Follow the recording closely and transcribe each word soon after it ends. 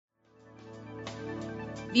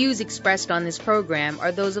Views expressed on this program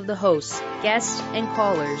are those of the hosts, guests, and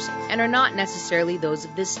callers, and are not necessarily those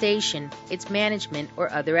of this station, its management, or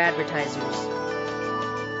other advertisers.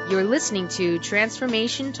 You're listening to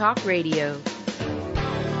Transformation Talk Radio.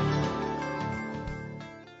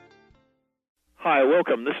 Hi,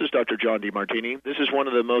 welcome. This is Dr. John DeMartini. This is one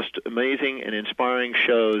of the most amazing and inspiring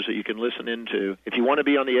shows that you can listen into. If you want to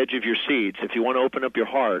be on the edge of your seats, if you want to open up your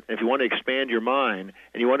heart, if you want to expand your mind,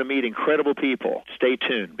 and you want to meet incredible people, stay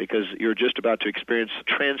tuned because you're just about to experience a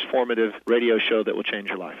transformative radio show that will change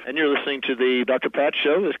your life. And you're listening to the Dr. Pat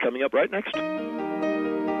Show that's coming up right next.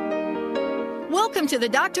 Welcome to the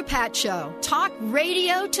Dr. Pat Show. Talk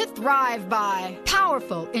radio to thrive by.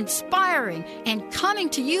 Powerful, inspiring, and coming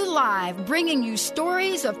to you live, bringing you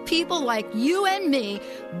stories of people like you and me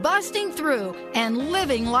busting through and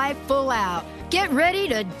living life full out. Get ready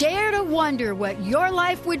to dare to wonder what your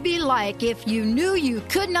life would be like if you knew you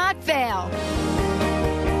could not fail.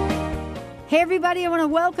 Hey, everybody, I want to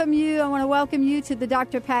welcome you. I want to welcome you to the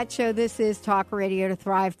Dr. Pat Show. This is Talk Radio to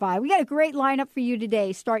Thrive By. We got a great lineup for you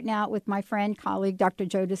today, starting out with my friend, colleague, Dr.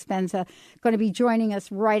 Joe Dispenza, going to be joining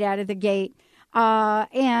us right out of the gate.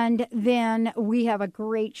 And then we have a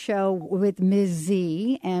great show with Ms.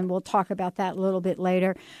 Z, and we'll talk about that a little bit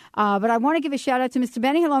later. But I want to give a shout-out to Mr.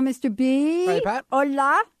 Benny. Hello, Mr. B. Hi, Pat.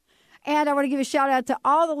 Hola. And I want to give a shout-out to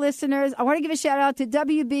all the listeners. I want to give a shout-out to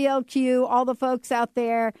WBLQ, all the folks out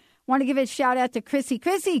there. Want to give a shout out to Chrissy.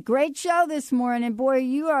 Chrissy, great show this morning. Boy,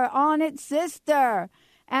 you are on it, sister.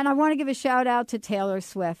 And I want to give a shout out to Taylor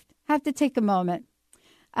Swift. Have to take a moment.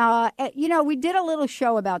 We did a little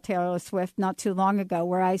show about Taylor Swift not too long ago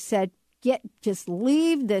where I said, just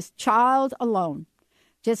leave this child alone.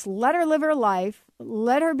 Just let her live her life.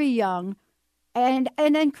 Let her be young. And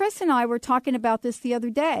then Chris and I were talking about this the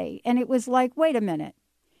other day. And it was like, wait a minute.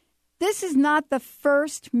 This is not the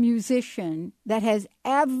first musician that has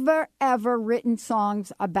ever written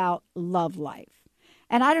songs about love life.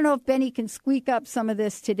 And I don't know if Benny can squeak up some of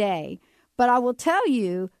this today, but I will tell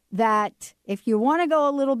you that if you want to go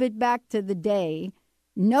a little bit back to the day,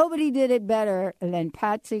 nobody did it better than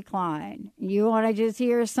Patsy Cline. You want to just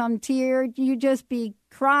hear some tear, you just be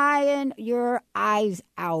crying your eyes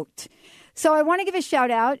out. So I want to give a shout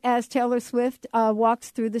out as Taylor Swift walks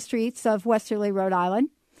through the streets of Westerly, Rhode Island.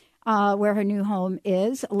 Where her new home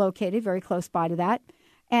is located, very close by to that.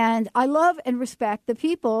 And I love and respect the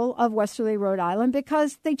people of Westerly, Rhode Island,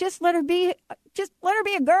 because they just let her be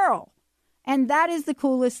a girl. And that is the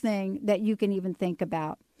coolest thing that you can even think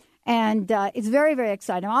about. And it's very, very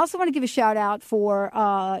exciting. I also want to give a shout out for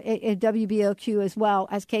WBOQ as well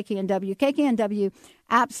as KKNW. KKNW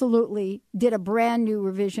absolutely did a brand new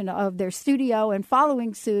revision of their studio, and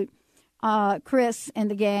following suit, Chris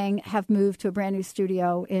and the gang have moved to a brand new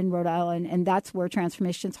studio in Rhode Island, and that's where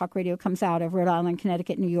Transformation Talk Radio comes out of, Rhode Island,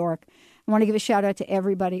 Connecticut, New York. I want to give a shout out to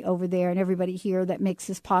everybody over there and everybody here that makes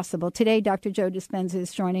this possible. Today, Dr. Joe Dispenza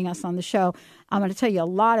is joining us on the show. I'm going to tell you a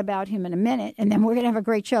lot about him in a minute, and then we're going to have a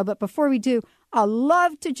great show. But before we do, I'd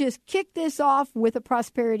love to just kick this off with a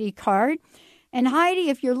prosperity card. And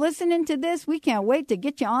Heidi, if you're listening to this, we can't wait to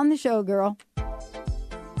get you on the show, girl.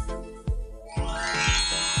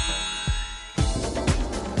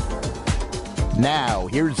 Now,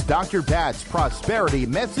 here's Dr. Pat's prosperity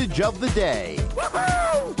message of the day.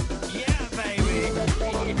 Woohoo! Yeah,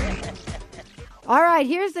 baby. All right,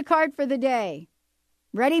 here's the card for the day.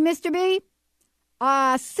 Ready, Mr. B?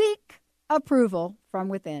 Seek approval from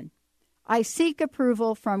within. I seek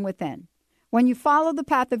approval from within. When you follow the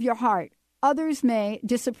path of your heart, others may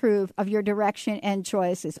disapprove of your direction and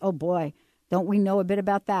choices. Oh, boy, don't we know a bit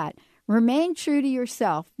about that? Remain true to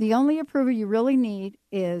yourself. The only approval you really need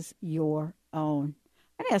is your own.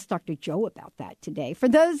 I'm going to ask Dr. Joe about that today. For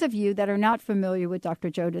those of you that are not familiar with Dr.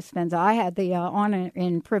 Joe Dispenza, I had the honor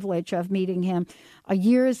and privilege of meeting him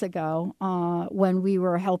years ago when we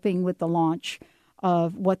were helping with the launch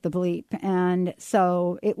of What the Bleep. And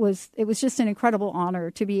so it was just an incredible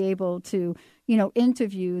honor to be able to,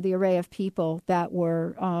 interview the array of people that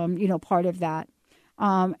were, part of that.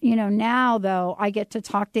 Now, though, I get to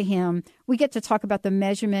talk to him. We get to talk about the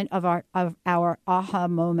measurement of our aha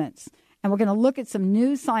moments. And we're going to look at some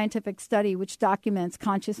new scientific study which documents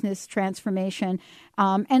consciousness transformation.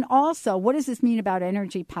 And also, what does this mean about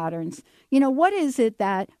energy patterns? What is it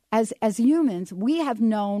that as humans we have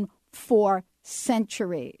known for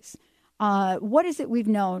centuries? What is it we've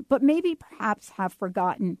known, but maybe perhaps have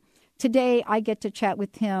forgotten? Today, I get to chat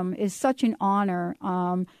with him. Is such an honor.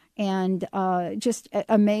 And just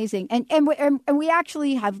amazing. And we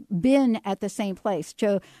actually have been at the same place.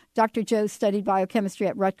 Dr. Joe studied biochemistry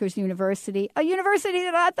at Rutgers University, a university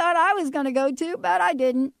that I thought I was going to go to, but I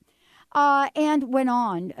didn't. And went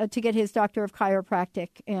on to get his Doctor of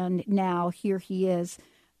Chiropractic. And now here he is,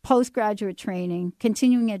 postgraduate training,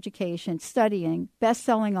 continuing education, studying,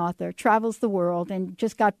 best-selling author, travels the world, and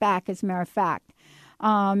just got back, as a matter of fact.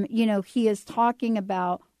 He is talking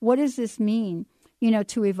about what does this mean,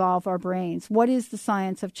 to evolve our brains? What is the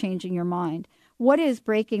science of changing your mind? What is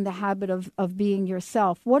breaking the habit of being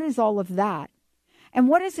yourself? What is all of that? And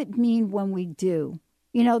what does it mean when we do?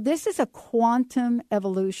 This is a quantum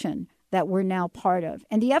evolution that we're now part of.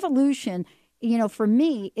 And the evolution, for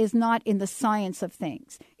me, is not in the science of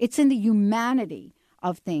things. It's in the humanity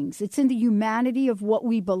of things. It's in the humanity of what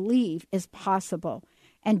we believe is possible.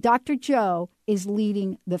 And Dr. Joe is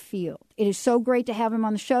leading the field. It is so great to have him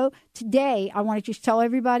on the show. Today, I want to just tell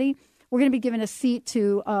everybody, we're going to be giving a seat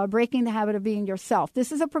to Breaking the Habit of Being Yourself.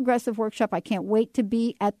 This is a progressive workshop. I can't wait to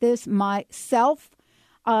be at this myself.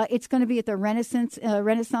 It's going to be at the Renaissance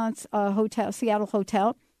Hotel, Seattle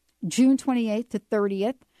Hotel, June 28th to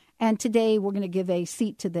 30th. And today we're going to give a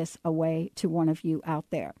seat to this away to one of you out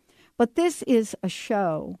there. But this is a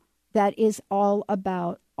show that is all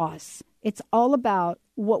about us. It's all about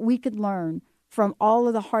what we could learn from all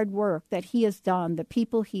of the hard work that he has done, the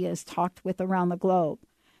people he has talked with around the globe.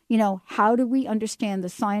 How do we understand the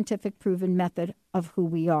scientific proven method of who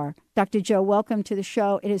we are? Dr. Joe, welcome to the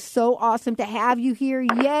show. It is so awesome to have you here.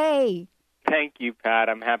 Yay! Thank you, Pat.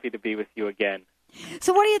 I'm happy to be with you again.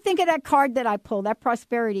 So what do you think of that card that I pulled, that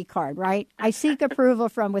prosperity card, right? I seek approval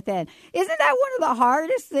from within. Isn't that one of the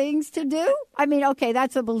hardest things to do? I mean, okay,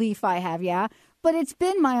 that's a belief I have, yeah. But it's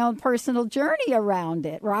been my own personal journey around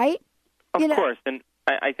it, right? Of course. And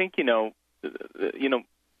I think,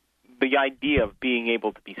 the idea of being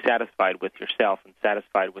able to be satisfied with yourself and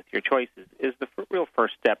satisfied with your choices is the real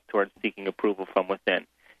first step towards seeking approval from within.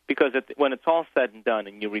 Because when it's all said and done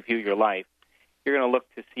and you review your life, you're going to look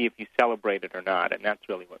to see if you celebrate it or not, and that's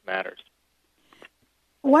really what matters.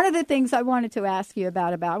 One of the things I wanted to ask you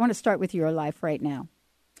about, I want to start with your life right now.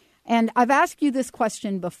 And I've asked you this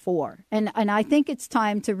question before, and I think it's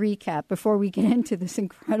time to recap before we get into this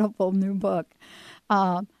incredible new book.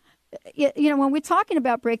 When we're talking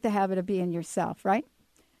about break the habit of being yourself, right?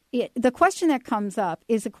 The question that comes up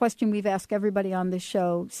is a question we've asked everybody on this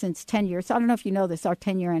show since 10 years. I don't know if you know this, our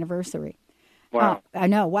 10-year anniversary. Wow. I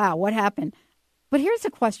know. Wow. What happened? But here's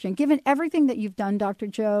a question. Given everything that you've done, Dr.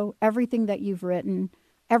 Joe, everything that you've written,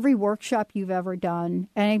 every workshop you've ever done,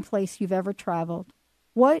 any place you've ever traveled,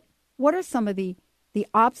 what are some of the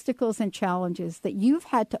obstacles and challenges that you've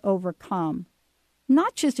had to overcome,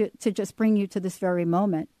 not just to just bring you to this very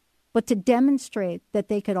moment, but to demonstrate that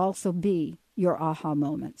they could also be your aha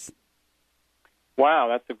moments? Wow,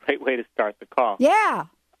 that's a great way to start the call. Yeah.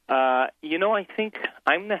 I think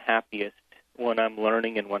I'm the happiest when I'm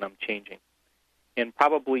learning and when I'm changing. And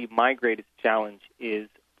probably my greatest challenge is,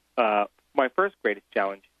 my first greatest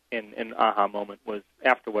challenge in an aha moment was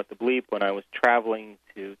after What the Bleep, when I was traveling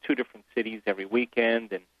to 2 different cities every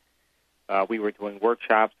weekend, and we were doing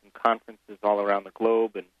workshops and conferences all around the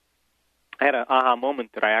globe, and I had an aha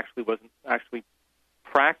moment that I actually wasn't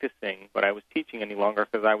practicing what I was teaching any longer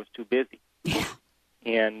because I was too busy. Yeah.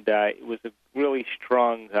 And it was a really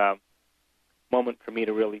strong moment for me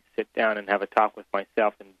to really sit down and have a talk with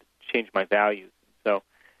myself and change my values. So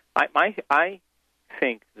I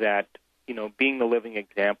think that, being the living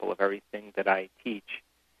example of everything that I teach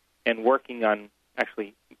and working on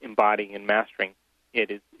actually embodying and mastering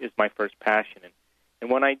it is my first passion. And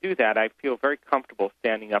when I do that, I feel very comfortable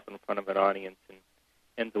standing up in front of an audience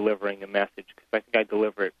and delivering a message, because I think I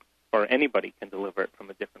deliver it, or anybody can deliver it from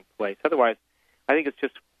a different place. Otherwise, I think it's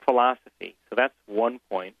just philosophy. So that's one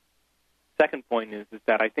point. Second point is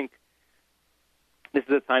that I think this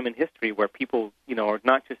is a time in history where people, are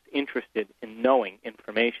not just interested in knowing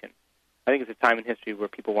information. I think it's a time in history where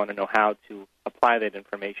people want to know how to apply that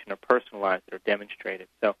information or personalize it or demonstrate it.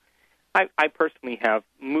 So I personally have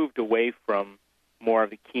moved away from more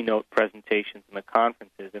of the keynote presentations and the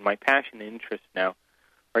conferences, and my passion and interest now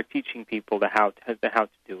are teaching people how to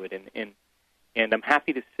do it. And I'm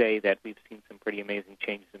happy to say that we've seen some pretty amazing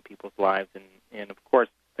changes in people's lives, and of course,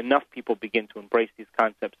 enough people begin to embrace these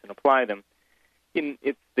concepts and apply them.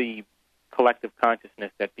 It's the collective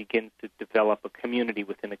consciousness that begins to develop a community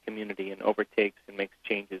within a community and overtakes and makes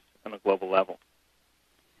changes on a global level.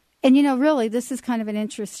 And, really, this is kind of an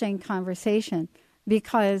interesting conversation,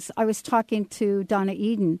 because I was talking to Donna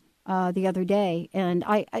Eden the other day, and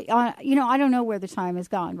I don't know where the time has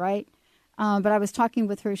gone, right? But I was talking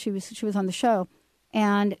with her. She was on the show,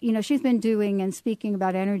 and, she's been doing and speaking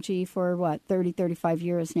about energy for, 30, 35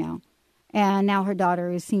 years now. And now her daughter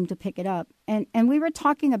has seemed to pick it up. And we were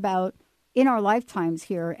talking about in our lifetimes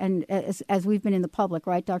here, and as we've been in the public,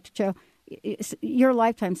 right, Dr. Joe? Your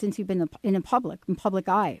lifetime since you've been in public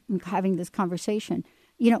eye, and having this conversation,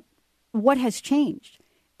 what has changed?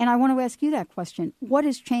 And I want to ask you that question. What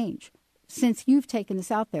has changed since you've taken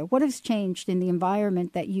this out there? What has changed in the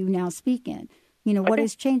environment that you now speak in? What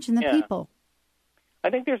has changed in the people? I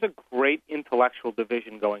think there's a great intellectual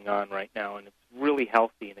division going on right now, and it's really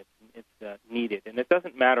healthy, and it's needed. And it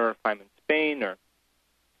doesn't matter if I'm in Spain or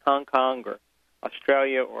Hong Kong or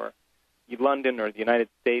Australia or London or the United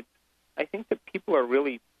States. I think that people are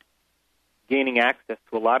really gaining access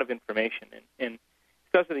to a lot of information, and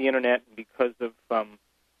because of the Internet and because of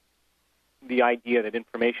the idea that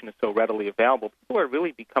information is so readily available, people are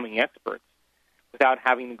really becoming experts without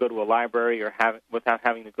having to go to a library or without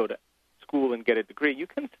having to go to school and get a degree. You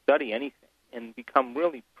can study anything and become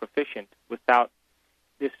really proficient without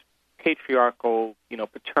this patriarchal,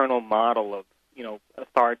 paternal model of,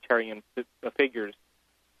 authoritarian figures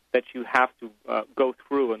that you have to go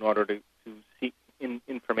through in order to seek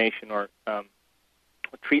information or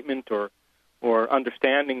treatment or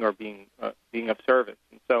understanding or being of service.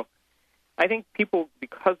 And so I think people,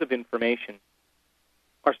 because of information,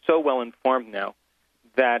 are so well informed now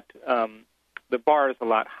that the bar is a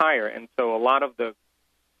lot higher. And so a lot of the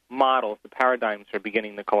models, the paradigms are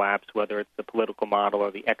beginning to collapse, whether it's the political model or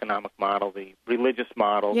the economic model, the religious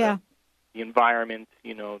model, the environment,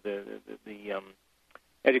 the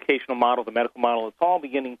educational model, the medical model. It's all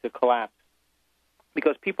beginning to collapse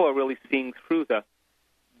because people are really seeing through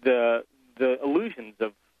the illusions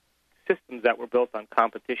of systems that were built on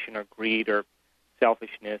competition or greed or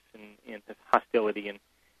selfishness and hostility, and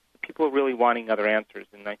people are really wanting other answers.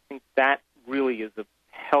 And I think that really is a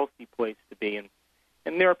healthy place to be.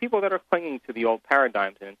 And there are people that are clinging to the old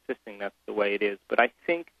paradigms and insisting that's the way it is. But I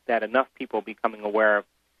think that enough people becoming aware of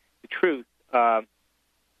the truth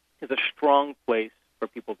is a strong place for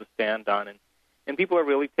people to stand on. And people are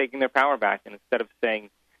really taking their power back. And instead of saying,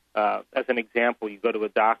 as an example, you go to a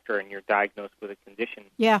doctor and you're diagnosed with a condition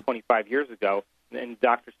 25 years ago, and the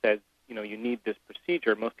doctor says, you need this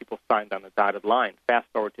procedure. Most people signed on the dotted line. Fast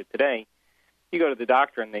forward to today, you go to the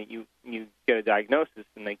doctor and you get a diagnosis,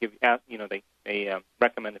 and they give they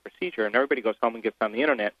recommend the procedure, and everybody goes home and gets on the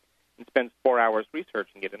internet and spends 4 hours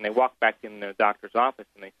researching it, and they walk back in the doctor's office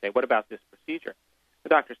and they say, "What about this procedure?" The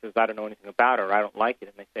doctor says, "I don't know anything about it, or I don't like it,"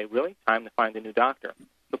 and they say, "Really? Time to find a new doctor."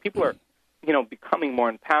 So people are becoming more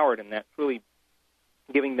empowered, and that's really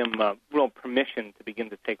giving them real permission to begin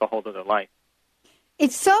to take a hold of their life.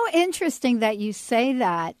 It's so interesting that you say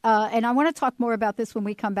that, and I want to talk more about this when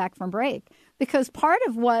we come back from break, because part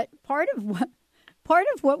of what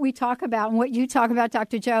we talk about and what you talk about,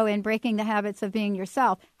 Dr. Joe, in Breaking the Habits of Being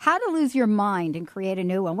Yourself, how to lose your mind and create a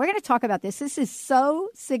new one. We're going to talk about this. This is so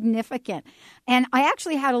significant, and I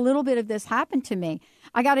actually had a little bit of this happen to me.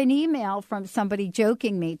 I got an email from somebody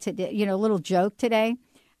joking me today, a little joke today,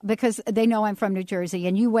 because they know I'm from New Jersey,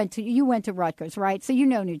 and you went to Rutgers, right? So you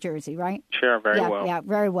know New Jersey, right? Sure, very well. Yeah,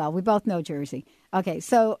 very well. We both know Jersey. Okay,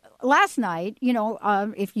 so last night,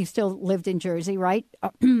 if you still lived in Jersey, right,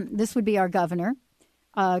 this would be our governor,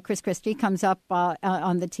 Chris Christie, comes up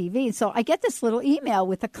on the TV. So I get this little email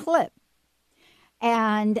with a clip,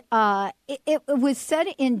 and it was said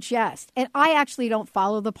in jest. And I actually don't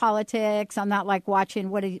follow the politics. I'm not like watching,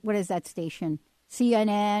 what is that station,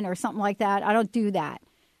 CNN or something like that. I don't do that.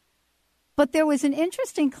 But there was an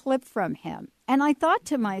interesting clip from him, and I thought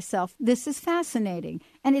to myself, this is fascinating.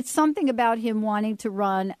 And it's something about him wanting to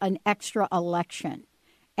run an extra election.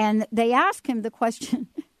 And they asked him the question,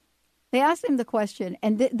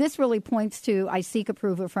 and this really points to, I seek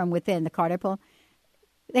approval from within, the card I pull.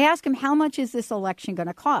 They asked him, how much is this election going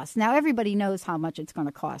to cost? Now, everybody knows how much it's going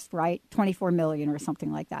to cost, right? $24 million or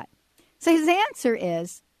something like that. So his answer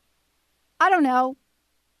is, I don't know,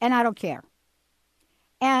 and I don't care.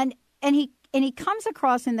 And he comes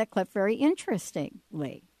across in that clip very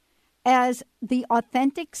interestingly as the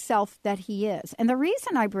authentic self that he is. And the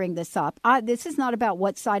reason I bring this up, this is not about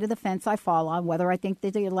what side of the fence I fall on, whether I think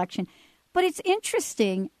that the election, but it's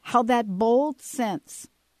interesting how that bold sense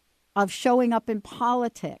of showing up in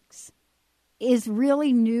politics is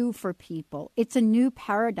really new for people. It's a new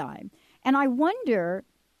paradigm. And I wonder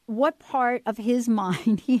what part of his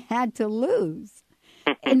mind he had to lose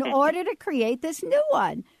in order to create this new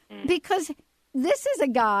one. Because this is a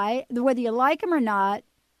guy, whether you like him or not,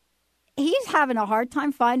 he's having a hard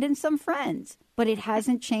time finding some friends, but it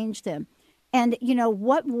hasn't changed him. And,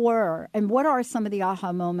 what are some of the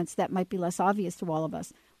aha moments that might be less obvious to all of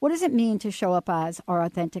us? What does it mean to show up as our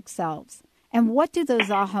authentic selves? And what do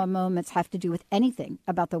those aha moments have to do with anything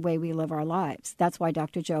about the way we live our lives? That's why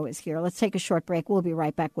Dr. Joe is here. Let's take a short break. We'll be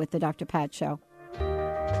right back with the Dr. Pat Show.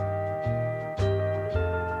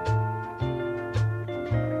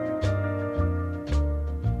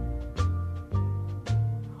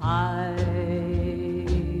 I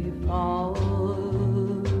fall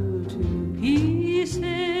to pieces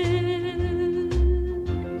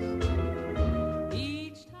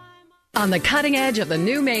each time. On the cutting edge of the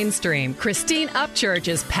new mainstream, Christine Upchurch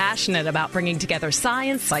is passionate about bringing together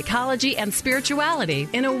science, psychology, and spirituality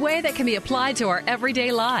in a way that can be applied to our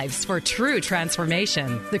everyday lives for true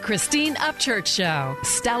transformation. The Christine Upchurch Show,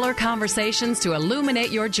 stellar conversations to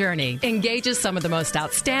illuminate your journey, engages some of the most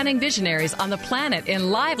outstanding visionaries on the planet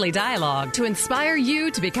in lively dialogue to inspire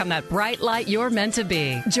you to become that bright light you're meant to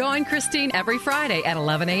be. Join Christine every Friday at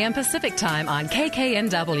 11 a.m. Pacific Time on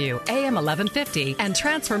KKNW, AM 1150, and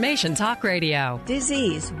Transformation Talk Radio.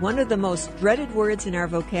 Disease, one of the most dreaded words in our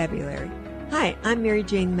vocabulary. Hi, I'm Mary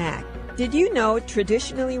Jane Mack. Did you know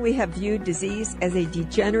traditionally we have viewed disease as a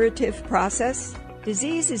degenerative process?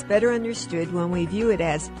 Disease is better understood when we view it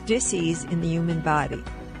as dis-ease in the human body.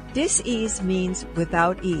 Dis-ease means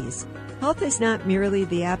without ease. Health is not merely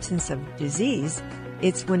the absence of disease,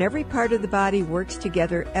 it's when every part of the body works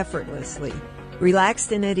together effortlessly,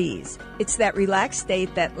 relaxed and at ease. It's that relaxed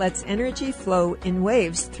state that lets energy flow in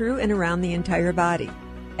waves through and around the entire body.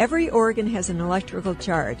 Every organ has an electrical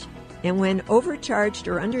charge, and when overcharged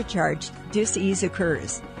or undercharged, dis-ease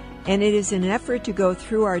occurs. And it is an effort to go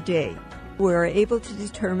through our day. We are able to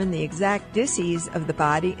determine the exact dis-ease of the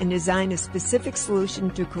body and design a specific solution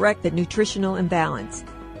to correct the nutritional imbalance.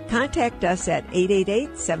 Contact us at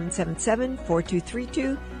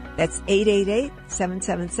 888-777-4232. That's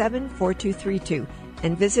 888-777-4232.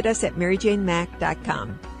 And visit us at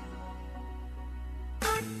maryjanemack.com.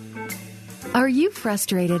 Are you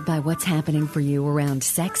frustrated by what's happening for you around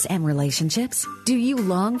sex and relationships? Do you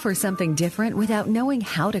long for something different without knowing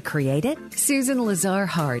how to create it? Susan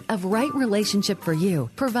Lazar-Hart of Right Relationship for You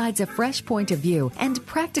provides a fresh point of view and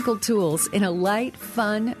practical tools in a light,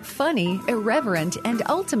 fun, funny, irreverent, and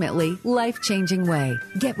ultimately life-changing way.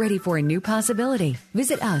 Get ready for a new possibility.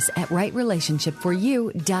 Visit us at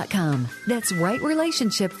rightrelationshipforyou.com. That's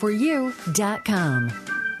rightrelationshipforyou.com.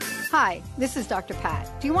 Hi, this is Dr. Pat.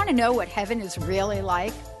 Do you want to know what heaven is really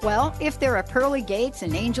like? Well, if there are pearly gates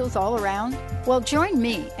and angels all around, well, join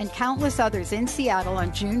me and countless others in Seattle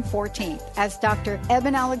on June 14th as Dr.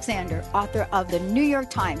 Eben Alexander, author of the New York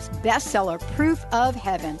Times bestseller Proof of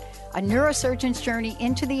Heaven, a neurosurgeon's journey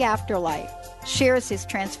into the afterlife, shares his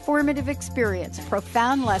transformative experience,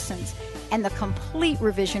 profound lessons, and the complete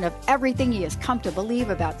revision of everything he has come to believe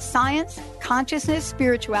about science, consciousness,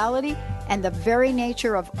 spirituality, and the very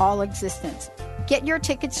nature of all existence. Get your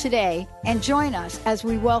tickets today and join us as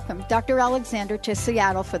we welcome Dr. Alexander to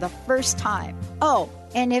Seattle for the first time. Oh,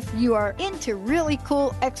 and if you are into really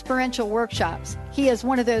cool experiential workshops, he is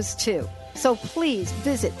one of those too. So please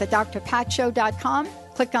visit thedrpatshow.com,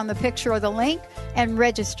 click on the picture or the link, and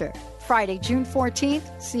register. Friday, June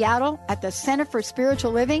 14th, Seattle at the Center for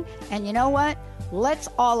Spiritual Living. And you know what? Let's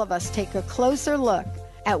all of us take a closer look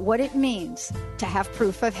at what it means to have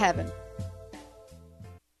proof of heaven.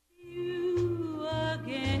 You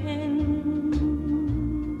again.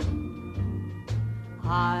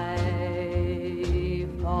 I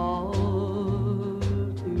fall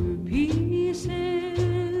to pieces.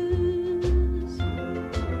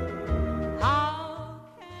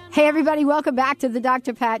 Hey, everybody, welcome back to the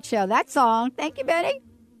Dr. Pat Show. That song, thank you, Betty.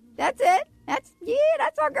 That's it. That's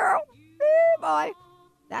our girl. Hey, boy.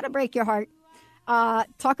 That'll break your heart.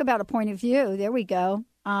 Talk about a point of view. There we go.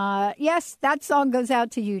 Yes, that song goes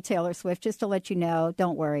out to you, Taylor Swift, just to let you know.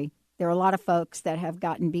 Don't worry. There are a lot of folks that have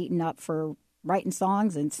gotten beaten up for writing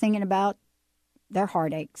songs and singing about their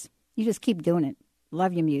heartaches. You just keep doing it.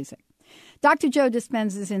 Love your music. Dr. Joe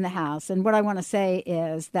Dispenza is in the house, and what I want to say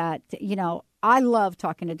is that, I love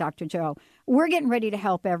talking to Dr. Joe. We're getting ready to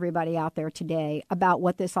help everybody out there today about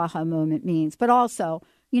what this aha moment means, but also,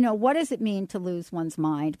 what does it mean to lose one's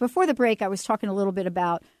mind? Before the break, I was talking a little bit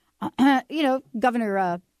about, Governor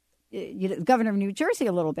of New Jersey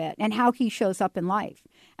a little bit and how he shows up in life.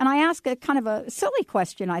 And I asked a kind of a silly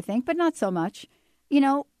question, I think, but not so much.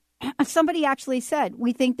 Somebody actually said,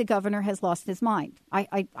 we think the governor has lost his mind.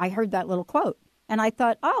 I heard that little quote. And I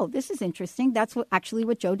thought, oh, this is interesting. That's what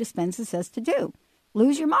Joe Dispenza says to do.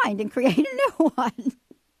 Lose your mind and create a new one.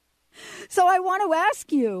 So I want to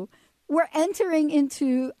ask you, we're entering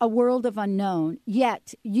into a world of unknown,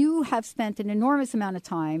 yet you have spent an enormous amount of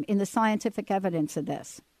time in the scientific evidence of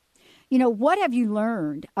this. What have you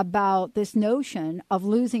learned about this notion of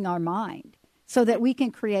losing our mind? so that we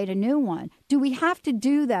can create a new one. Do we have to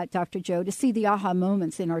do that, Dr. Joe, to see the aha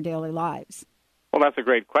moments in our daily lives? Well, that's a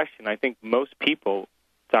great question. I think most people,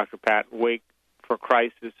 Dr. Pat, wake for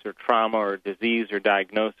crisis or trauma or disease or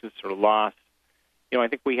diagnosis or loss. I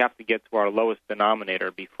think we have to get to our lowest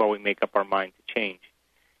denominator before we make up our mind to change.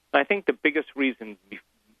 And I think the biggest reason,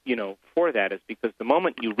 for that is because the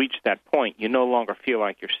moment you reach that point, you no longer feel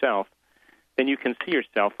like yourself, then you can see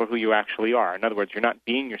yourself for who you actually are. In other words, you're not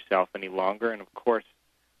being yourself any longer. And, of course,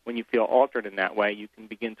 when you feel altered in that way, you can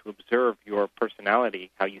begin to observe your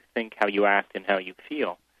personality, how you think, how you act, and how you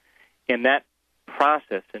feel. And that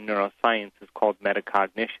process in neuroscience is called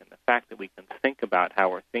metacognition, the fact that we can think about how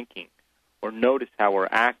we're thinking or notice how we're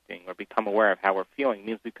acting or become aware of how we're feeling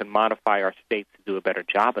means we can modify our states to do a better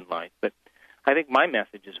job in life. But I think my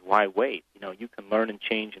message is why wait? You can learn and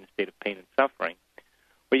change in a state of pain and suffering,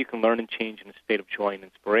 or you can learn and change in a state of joy and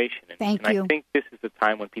inspiration. And I think this is the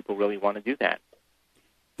time when people really want to do that.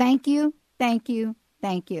 Thank you, thank you,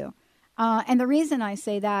 thank you. And the reason I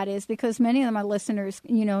say that is because many of my listeners,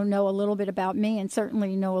 know a little bit about me and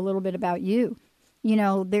certainly know a little bit about you.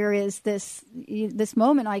 There is this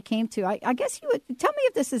moment I came to. I guess you would tell me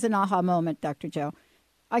if this is an aha moment, Dr. Joe.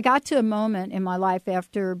 I got to a moment in my life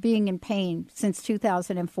after being in pain since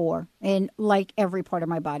 2004 in like every part of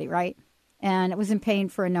my body, right? And it was in pain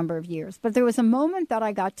for a number of years. But there was a moment that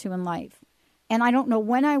I got to in life. And I don't know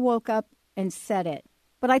when I woke up and said it.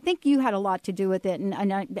 But I think you had a lot to do with it. And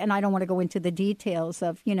I don't want to go into the details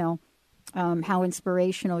of, how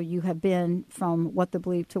inspirational you have been from What the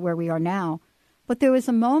Belief to where we are now. But there was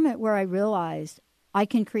a moment where I realized I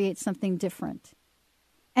can create something different.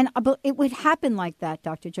 And it would happen like that,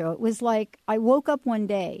 Dr. Joe. It was like I woke up one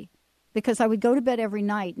day because I would go to bed every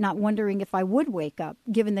night not wondering if I would wake up,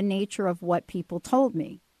 given the nature of what people told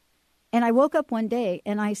me. And I woke up one day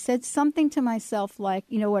and I said something to myself like,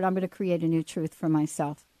 you know what, I'm going to create a new truth for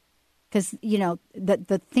myself. Because,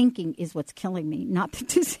 the thinking is what's killing me, not the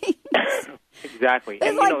disease. Exactly.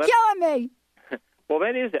 It's killing me. Well,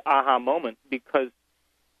 that is the aha moment because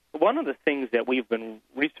one of the things that we've been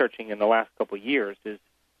researching in the last couple of years is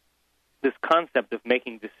this concept of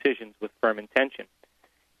making decisions with firm intention.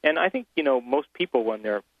 And I think, most people,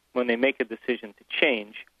 when they make a decision to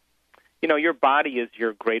change, your body is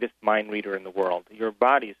your greatest mind reader in the world. Your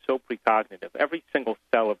body is so precognitive. Every single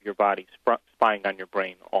cell of your body is spying on your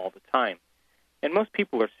brain all the time. And most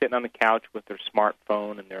people are sitting on the couch with their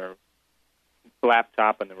smartphone and their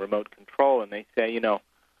laptop and the remote control, and they say,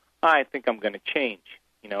 I think I'm going to change,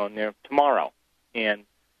 and they're tomorrow. And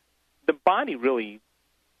the body really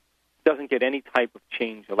doesn't get any type of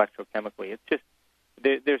change electrochemically. It's just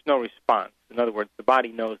there's no response. In other words, the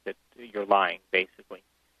body knows that you're lying, basically.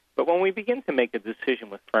 But when we begin to make a decision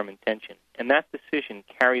with firm intention, and that decision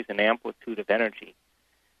carries an amplitude of energy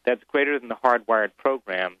that's greater than the hardwired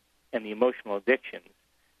program and the emotional addictions,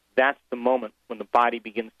 that's the moment when the body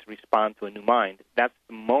begins to respond to a new mind. That's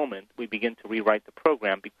the moment we begin to rewrite the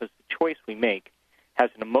program because the choice we make has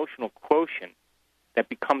an emotional quotient that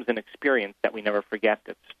becomes an experience that we never forget,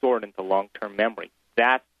 that's stored into long-term memory.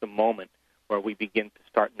 That's the moment where we begin to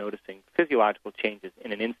start noticing physiological changes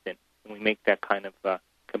in an instant when we make that kind of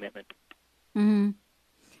commitment. Mm-hmm.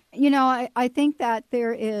 I think that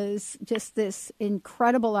there is just this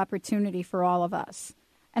incredible opportunity for all of us.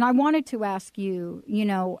 And I wanted to ask you,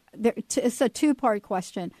 it's a two-part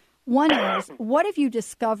question. One is, what have you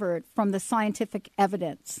discovered from the scientific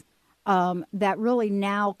evidence that really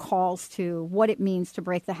now calls to what it means to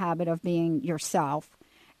break the habit of being yourself?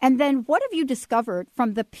 And then what have you discovered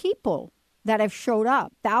from the people that have showed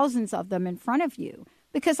up, thousands of them in front of you?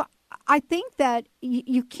 Because I think that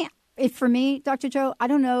you can't, for me, Dr. Joe, I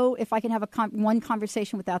don't know if I can have one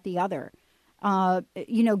conversation without the other.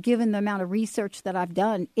 Given the amount of research that I've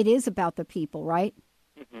done, it is about the people, right?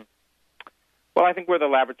 Mm-hmm. Well, I think we're the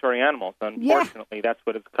laboratory animals. Unfortunately, That's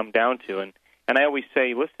what it's come down to. And I always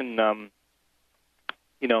say, listen,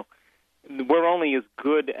 we're only as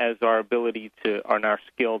good as our ability and our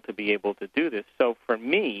skill to be able to do this. So for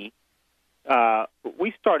me,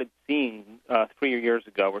 we started seeing 3 years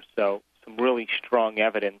ago or so some really strong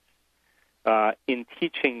evidence in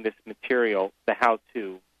teaching this material, the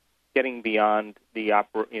how-to, getting beyond the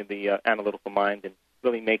analytical mind and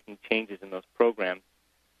really making changes in those programs.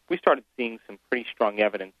 We started seeing some pretty strong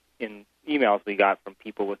evidence in emails we got from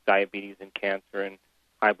people with diabetes and cancer and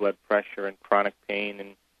high blood pressure and chronic pain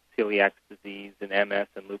and celiac disease and MS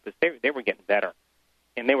and lupus. They were getting better.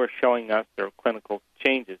 And they were showing us their clinical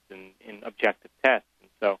changes in objective tests. And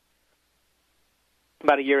so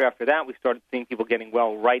about a year after that, we started seeing people getting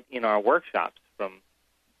well right in our workshops from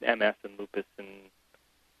MS and lupus and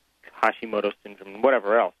Hashimoto syndrome and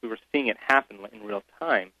whatever else. We were seeing it happen in real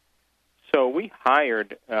time. So we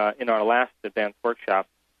hired, in our last advanced workshop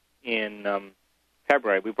in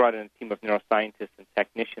February, we brought in a team of neuroscientists and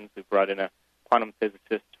technicians. We brought in a quantum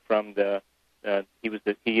physicist from he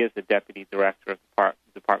is the deputy director of the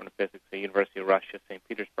Department of Physics at the University of Russia, St.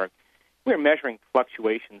 Petersburg. We were measuring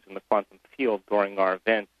fluctuations in the quantum field during our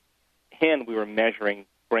event, and we were measuring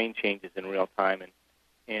brain changes in real time.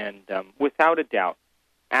 And without a doubt,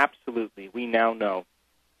 absolutely, we now know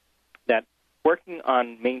that working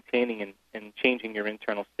on maintaining and changing your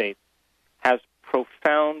internal state has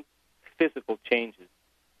profound physical changes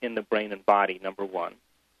in the brain and body, number one.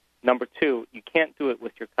 Number two, you can't do it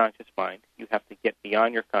with your conscious mind. You have to get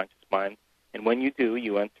beyond your conscious mind. And when you do,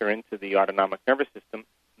 you enter into the autonomic nervous system.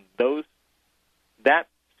 That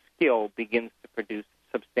skill begins to produce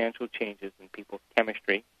substantial changes in people's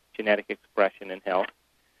chemistry, genetic expression, and health.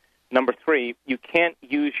 Number three, you can't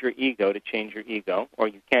use your ego to change your ego, or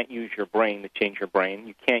you can't use your brain to change your brain.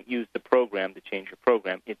 You can't use the program to change your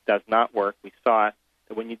program. It does not work. We saw it.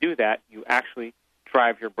 That when you do that, you actually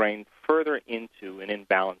drive your brain further into an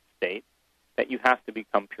imbalanced state, that you have to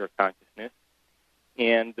become pure consciousness.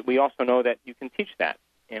 And we also know that you can teach that.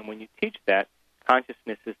 And when you teach that,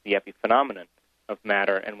 consciousness is the epiphenomenon of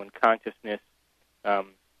matter. And when consciousness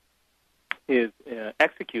is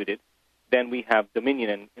executed, then we have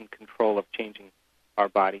dominion and control of changing our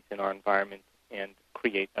bodies and our environment and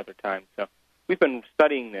create other times. So we've been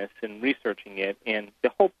studying this and researching it, and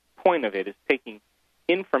the whole point of it is taking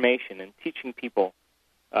information and teaching people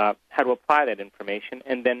how to apply that information,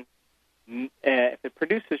 and then if it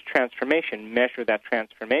produces transformation, measure that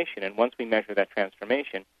transformation. And once we measure that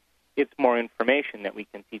transformation, it's more information that we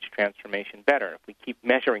can teach transformation better. If we keep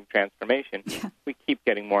measuring transformation, we keep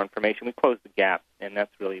getting more information. We close the gap, and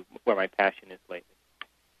that's really where my passion is lately.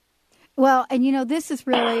 Well, and this is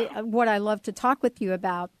really what I love to talk with you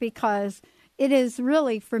about, because it is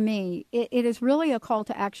really, for me, it is really a call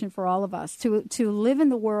to action for all of us to live in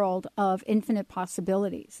the world of infinite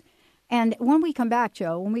possibilities. And when we come back,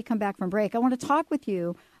 Joe, when we come back from break, I want to talk with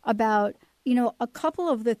you about, a couple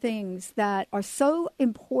of the things that are so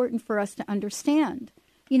important for us to understand,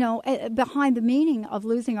 behind the meaning of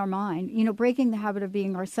losing our mind, breaking the habit of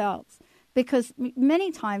being ourselves. Because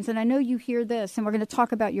many times, and I know you hear this, and we're going to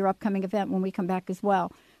talk about your upcoming event when we come back as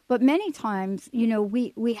well, but many times,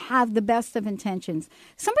 we have the best of intentions.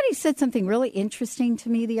 Somebody said something really interesting to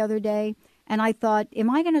me the other day, and I thought, am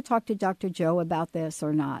I going to talk to Dr. Joe about this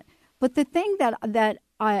or not? But the thing that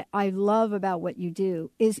I love about what you do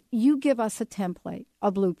is you give us a template,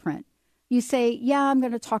 a blueprint. You say, yeah, I'm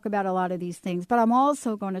going to talk about a lot of these things, but I'm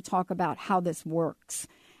also going to talk about how this works.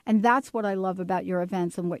 And that's what I love about your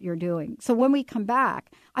events and what you're doing. So when we come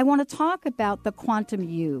back, I want to talk about the quantum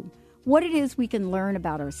you, what it is we can learn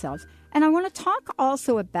about ourselves. And I want to talk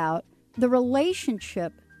also about the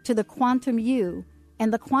relationship to the quantum you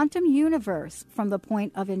and the quantum universe from the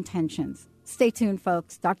point of intentions. Stay tuned,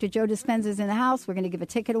 folks. Dr. Joe Dispenza is in the house. We're going to give a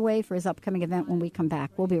ticket away for his upcoming event when we come back.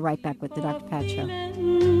 We'll be right back with the Dr. Pat Show.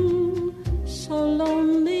 So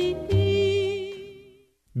lonely.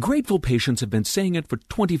 Grateful patients have been saying it for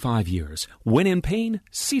 25 years. When in pain,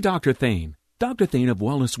 see Dr. Thane. Dr. Thane of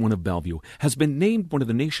Wellness One of Bellevue has been named one of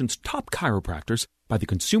the nation's top chiropractors by the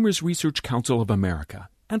Consumers Research Council of America,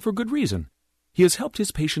 and for good reason. He has helped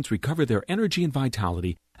his patients recover their energy and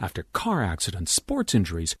vitality after car accidents, sports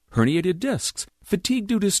injuries, herniated discs, fatigue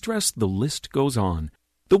due to stress, the list goes on.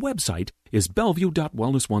 The website is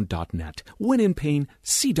bellevue.wellness1.net. When in pain,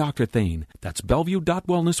 see Dr. Thane. That's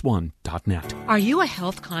bellevue.wellness1.net. Are you a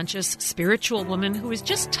health-conscious, spiritual woman who is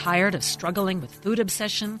just tired of struggling with food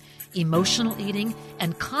obsession, emotional eating,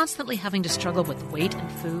 and constantly having to struggle with weight and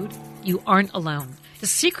food? You aren't alone. The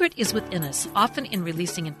secret is within us, often in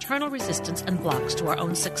releasing internal resistance and blocks to our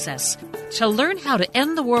own success. To learn how to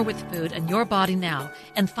end the war with food and your body now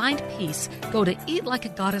and find peace, go to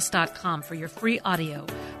eatlikeagoddess.com for your free audio.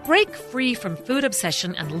 Break free from food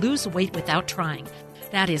obsession and lose weight without trying.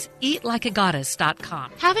 That is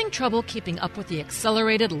eatlikeagoddess.com. Having trouble keeping up with the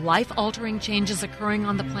accelerated, life-altering changes occurring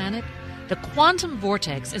on the planet? The Quantum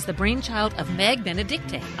Vortex is the brainchild of Meg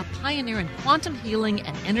Benedicte, a pioneer in quantum healing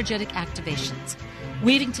and energetic activations.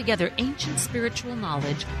 Weaving together ancient spiritual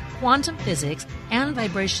knowledge, quantum physics, and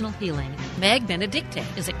vibrational healing, Meg Benedicte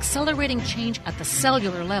is accelerating change at the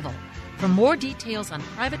cellular level. For more details on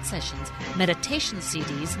private sessions, meditation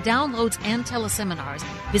CDs, downloads, and teleseminars,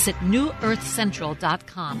 visit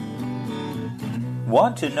newearthcentral.com.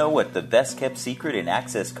 Want to know what the best-kept secret in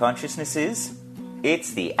Access Consciousness is?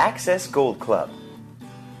 It's the Access Gold Club.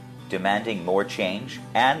 Demanding more change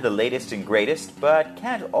and the latest and greatest, but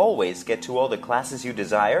can't always get to all the classes you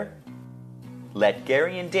desire? Let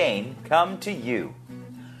Gary and Dane come to you.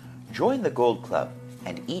 Join the Gold Club,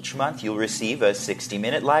 and each month you'll receive a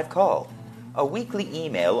 60-minute live call, a weekly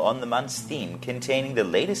email on the month's theme containing the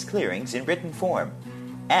latest clearings in written form,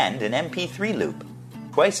 and an MP3 loop.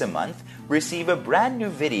 Twice a month, receive a brand new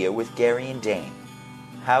video with Gary and Dane.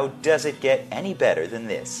 How does it get any better than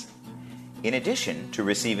this? In addition to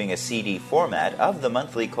receiving a CD format of the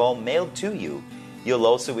monthly call mailed to you, you'll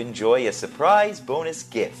also enjoy a surprise bonus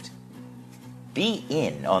gift. Be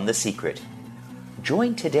in on the secret.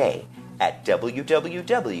 Join today at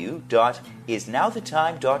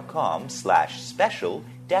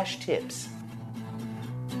www.isnowthetime.com/special-tips.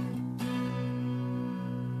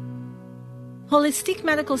 Holistic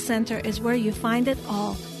Medical Center is where you find it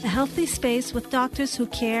all. A healthy space with doctors who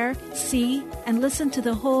care, see, and listen to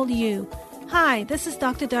the whole you. Hi, this is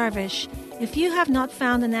Dr. Darvish. If you have not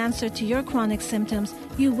found an answer to your chronic symptoms,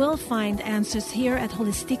 you will find answers here at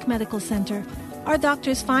Holistic Medical Center. Our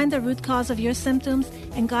doctors find the root cause of your symptoms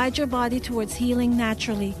and guide your body towards healing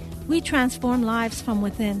naturally. We transform lives from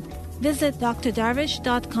within. Visit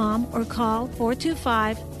drdarvish.com or call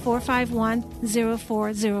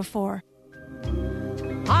 425-451-0404.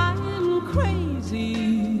 I'm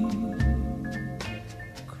crazy,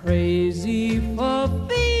 crazy for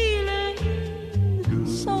feeling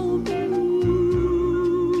so blue.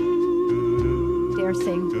 Dare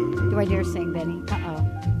sing? Do I dare sing, Benny?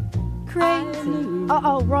 Crazy.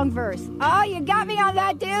 Wrong verse. Oh, you got me on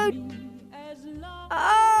that, dude.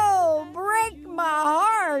 Oh, break my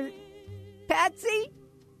heart. Patsy?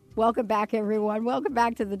 Welcome back, everyone. Welcome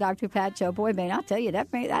back to the Dr. Pat Show. Boy, man, I'll tell you,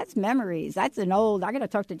 that's memories. That's an old, I got to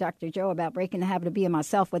talk to Dr. Joe about breaking the habit of being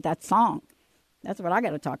myself with that song. That's what I got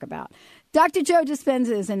to talk about. Dr. Joe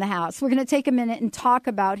Dispenza is in the house. We're going to take a minute and talk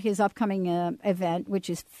about his upcoming event, which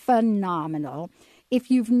is phenomenal.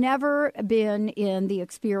 If you've never been in the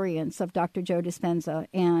experience of Dr. Joe Dispenza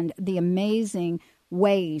and the amazing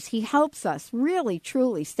ways he helps us really,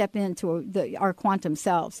 truly step into our quantum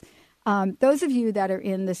selves, those of you that are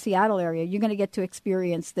in the Seattle area, you're going to get to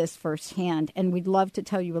experience this firsthand, and we'd love to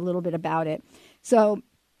tell you a little bit about it. So,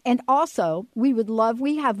 and also, we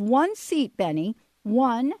have one seat, Benny,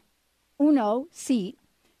 uno seat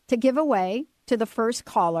to give away to the first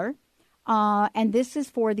caller. And this is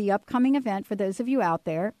for the upcoming event for those of you out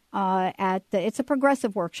there. It's a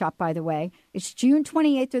progressive workshop, by the way. It's June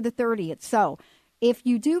 28th through the 30th. So if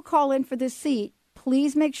you do call in for this seat,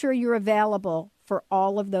 please make sure you're available for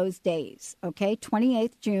all of those days, okay?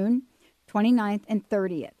 28th June, 29th, and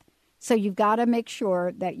 30th. So you've got to make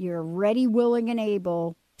sure that you're ready, willing, and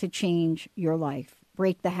able to change your life.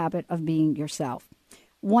 Break the habit of being yourself.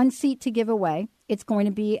 One seat to give away. It's going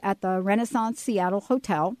to be at the Renaissance Seattle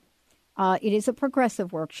Hotel. It is a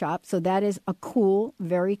progressive workshop, so that is a cool,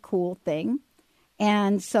 very cool thing.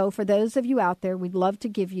 And so for those of you out there, we'd love to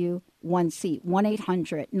give you one seat,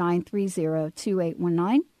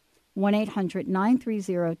 1-800-930-2819.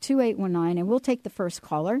 1-800-930-2819, and we'll take the first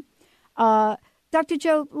caller. Dr.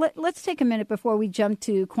 Joe, let's take a minute before we jump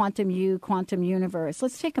to Quantum You, Quantum Universe.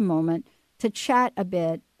 Let's take a moment to chat a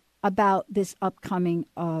bit about this upcoming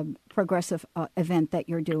progressive event that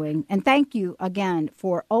you're doing. And thank you again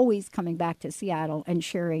for always coming back to Seattle and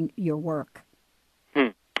sharing your work.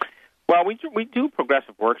 Well, we do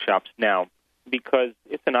progressive workshops now because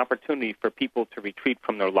it's an opportunity for people to retreat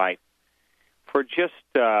from their life for just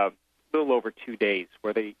a little over 2 days,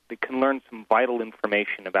 where they can learn some vital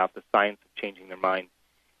information about the science of changing their mind,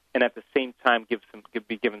 and at the same time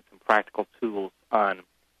be given some practical tools on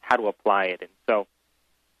how to apply it. And so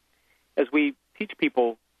as we teach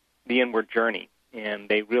people the inward journey, and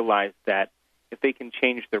they realize that if they can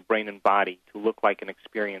change their brain and body to look like an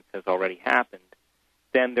experience has already happened,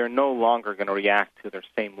 then they're no longer going to react to their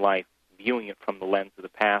same life, viewing it from the lens of the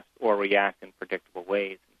past, or react in predictable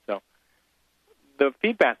ways. And so the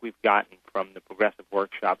feedback we've gotten from the progressive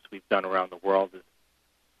workshops we've done around the world has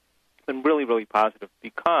been really, really positive,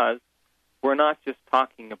 because we're not just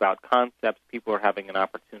talking about concepts. People are having an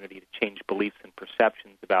opportunity to change beliefs and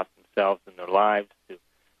perceptions about themselves and their lives, to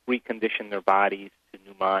recondition their bodies to a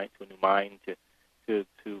new mind, to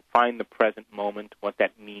find the present moment, what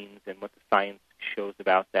that means, and what the science shows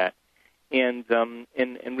about that, and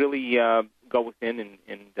really go within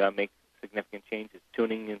and make significant changes,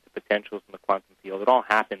 tuning into potentials in the quantum field. It all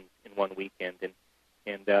happens in one weekend, and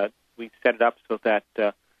we set it up so that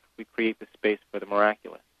we create the space for the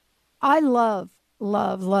miraculous. I love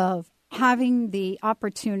having the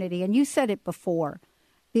opportunity, and you said it before,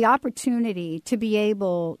 the opportunity to be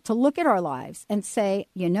able to look at our lives and say,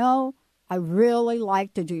 I really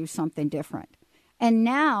like to do something different. And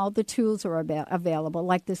now the tools are available,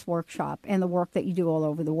 like this workshop and the work that you do all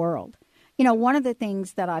over the world. You know, one of the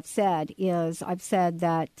things that I've said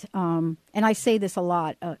that, and I say this a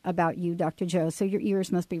lot about you, Dr. Joe, so your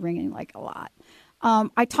ears must be ringing like a lot.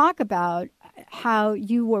 I talk about how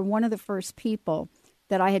you were one of the first people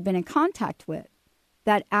that I had been in contact with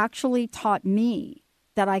that actually taught me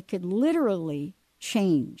that I could literally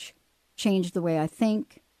change the way I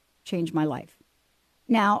think, change my life.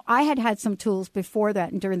 Now, I had some tools before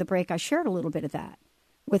that, and during the break I shared a little bit of that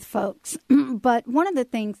with folks. But one of the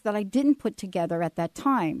things that I didn't put together at that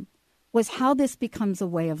time was how this becomes a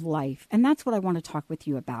way of life. And that's what I want to talk with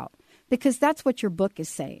you about, because that's what your book is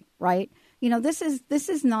saying, right? You know, this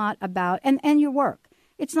is not about, and your work.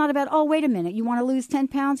 It's not about, oh, wait a minute, you want to lose 10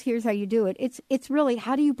 pounds? Here's how you do it. It's really,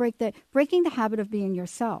 how do you breaking the habit of being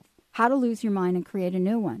yourself, how to lose your mind and create a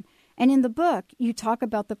new one. And in the book, you talk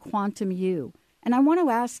about the quantum you. And I want to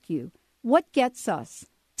ask you, what gets us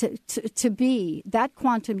to be that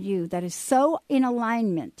quantum you that is so in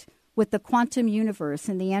alignment with the quantum universe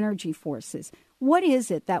and the energy forces? What is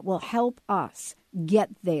it that will help us get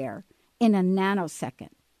there in a nanosecond?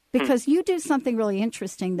 Because you do something really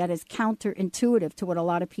interesting that is counterintuitive to what a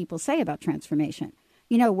lot of people say about transformation.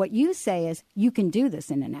 You know, what you say is you can do this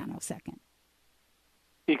in a nanosecond.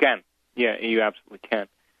 You can. Yeah, you absolutely can.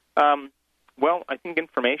 Well, I think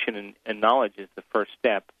information and knowledge is the first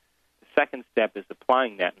step. The second step is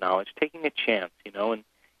applying that knowledge, taking a chance, you know. And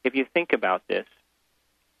if you think about this,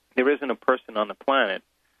 there isn't a person on the planet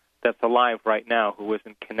that's alive right now who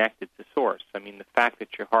isn't connected to source. I mean, the fact that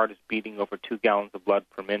your heart is beating over 2 gallons of blood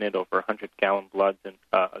per minute, over 100 gallons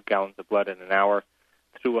of blood in an hour,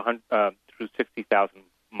 through 60,000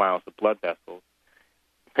 miles of blood vessels,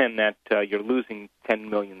 and that you're losing 10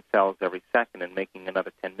 million cells every second and making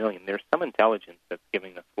another 10 million. There's some intelligence that's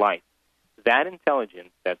giving us life. That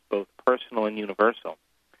intelligence that's both personal and universal,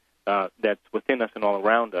 that's within us and all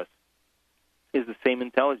around us, is the same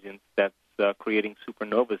intelligence that's creating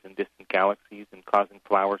supernovas in distant galaxies and causing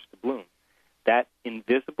flowers to bloom. That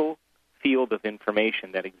invisible field of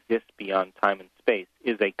information that exists beyond time and space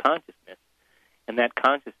is a consciousness, and that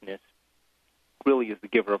consciousness really is the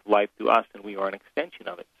giver of life to us, and we are an extension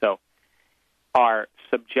of it. So our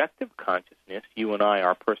subjective consciousness, you and I,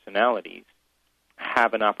 our personalities,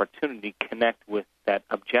 have an opportunity to connect with that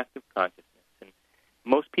objective consciousness. And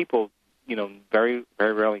most people, you know, very,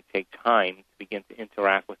 very rarely take time to begin to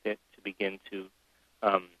interact with it, to begin to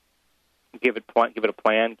give it a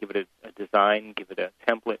plan, give it a design, give it a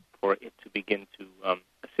template for it to begin to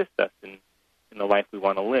assist us in the life we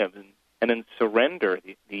want to live. And then surrender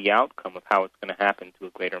the outcome of how it's going to happen to a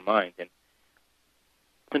greater mind. And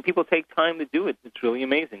when people take time to do it, it's really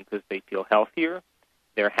amazing because they feel healthier,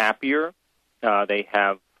 they're happier, they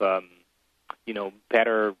have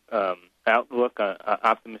better outlook,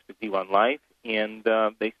 optimistic view on life, and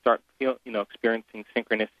they start experiencing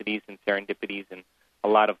synchronicities and serendipities and a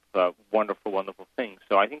lot of wonderful, wonderful things.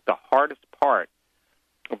 So I think the hardest part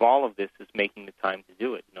of all of this is making the time to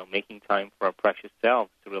do it. You know, making time for our precious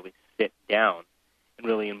selves to really sit down and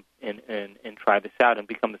really and try this out and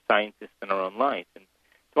become the scientists in our own life. And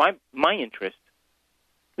so my interest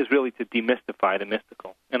is really to demystify the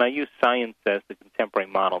mystical. And I use science as the contemporary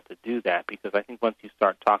model to do that, because I think once you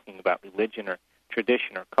start talking about religion or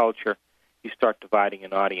tradition or culture, you start dividing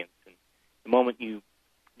an audience. And the moment you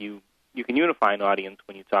can unify an audience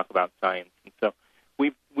when you talk about science. And so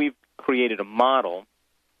we've created a model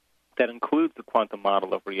that includes the quantum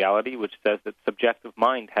model of reality, which says that subjective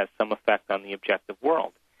mind has some effect on the objective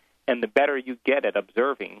world. And the better you get at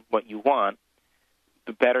observing what you want,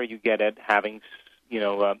 the better you get at having,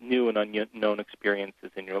 new and unknown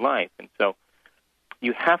experiences in your life. And so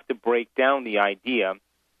you have to break down the idea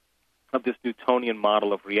of this Newtonian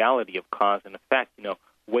model of reality of cause and effect,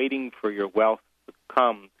 waiting for your wealth to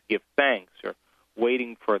come to give thanks, or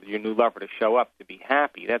waiting for your new lover to show up to be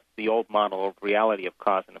happy. That's the old model of reality of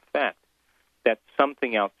cause and effect. That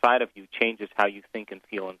something outside of you changes how you think and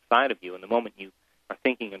feel inside of you. And the moment you are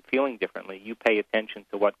thinking and feeling differently, you pay attention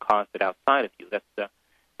to what caused it outside of you. That's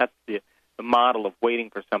the model of waiting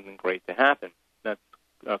for something great to happen. That's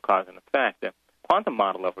cause and effect. The quantum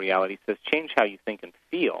model of reality says change how you think and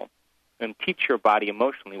feel, and teach your body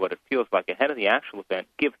emotionally what it feels like ahead of the actual event.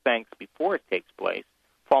 Give thanks before it takes place.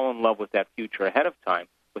 Fall in love with that future ahead of time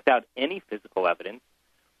without any physical evidence.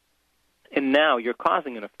 And now you're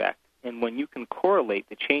causing an effect. And when you can correlate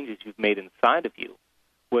the changes you've made inside of you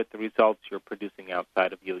with the results you're producing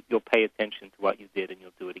outside of you, you'll pay attention to what you did and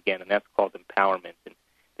you'll do it again. And that's called empowerment. And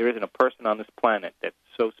there isn't a person on this planet that's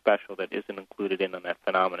so special that isn't included in on that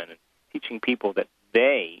phenomenon. And teaching people that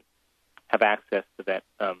they have access to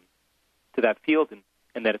that field,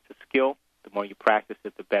 and that it's a skill. The more you practice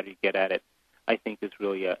it, the better you get at it. I think is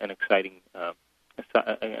really an exciting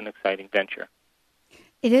venture.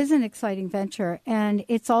 It is an exciting venture, and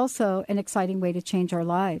it's also an exciting way to change our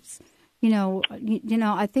lives.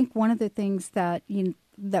 I think one of the things that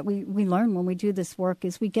that we learn when we do this work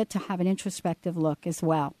is we get to have an introspective look as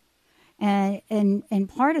well. And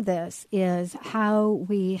part of this is how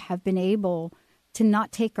we have been able to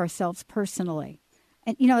not take ourselves personally.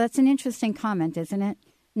 And, that's an interesting comment, isn't it?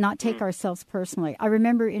 Not take ourselves personally. I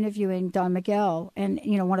remember interviewing Don Miguel, and,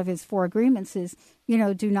 one of his 4 agreements is,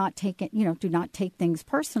 do not take things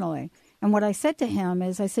personally. And what I said to him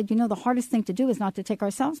is, I said, the hardest thing to do is not to take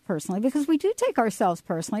ourselves personally, because we do take ourselves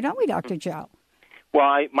personally, don't we, Dr. Joe?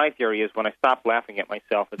 Well, my theory is when I stop laughing at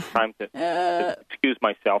myself, it's time to excuse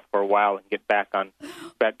myself for a while and get back in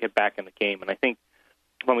the game. And I think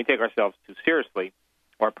when we take ourselves too seriously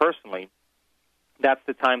or personally, that's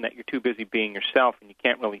the time that you're too busy being yourself and you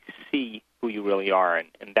can't really see who you really are. And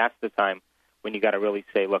that's the time when you got to really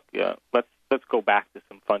say, look, let's go back to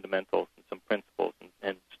some fundamentals and some principles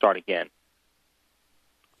and start again.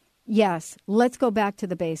 Yes, let's go back to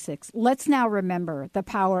the basics. Let's now remember the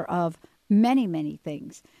power of many, many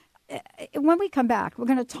things. When we come back, we're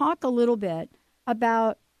going to talk a little bit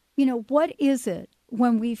about, what is it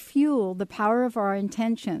when we fuel the power of our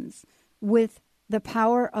intentions with the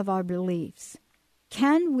power of our beliefs?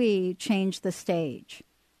 Can we change the stage?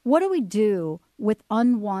 What do we do with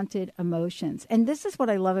unwanted emotions? And this is what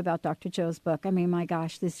I love about Dr. Joe's book. I mean, my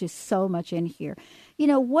gosh, there's just so much in here.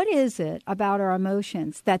 What is it about our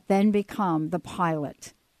emotions that then become the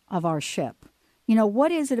pilot of our ship?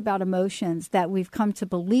 What is it about emotions that we've come to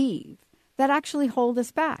believe that actually hold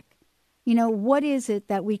us back? What is it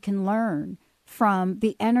that we can learn from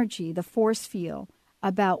the energy, the force field,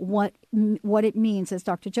 about what it means, as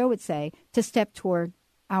Dr. Joe would say, to step toward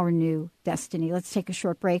our new destiny? Let's take a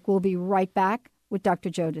short break. We'll be right back with Dr.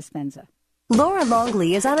 Joe Dispenza. Laura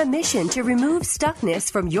Longley is on a mission to remove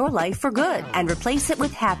stuckness from your life for good and replace it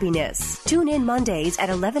with happiness. Tune in Mondays at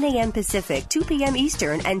 11 a.m. Pacific, 2 p.m.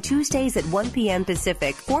 Eastern, and Tuesdays at 1 p.m.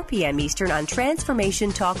 Pacific, 4 p.m. Eastern on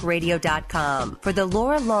TransformationTalkRadio.com for The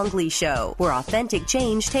Laura Longley Show, where authentic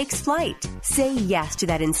change takes flight. Say yes to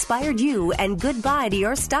that inspired you and goodbye to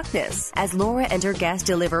your stuckness as Laura and her guests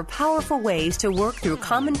deliver powerful ways to work through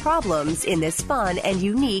common problems in this fun and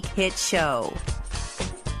unique hit show.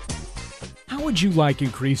 How would you like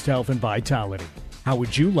increased health and vitality? How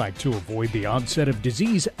would you like to avoid the onset of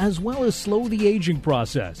disease as well as slow the aging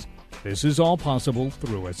process? This is all possible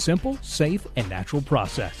through a simple, safe, and natural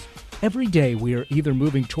process. Every day we are either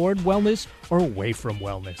moving toward wellness or away from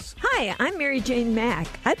wellness. Hi, I'm Mary Jane Mack.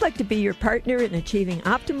 I'd like to be your partner in achieving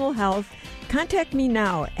optimal health. Contact me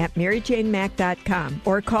now at maryjanemack.com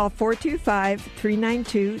or call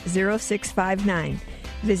 425-392-0659.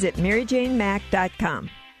 Visit maryjanemack.com.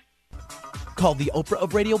 Called the Oprah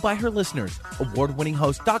of radio by her listeners. Award-winning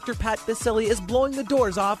host Dr. Pat Bestselling is blowing the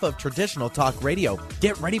doors off of traditional talk radio.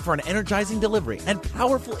 Get ready for an energizing delivery and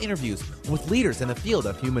powerful interviews with leaders in the field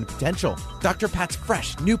of human potential. Dr. Pat's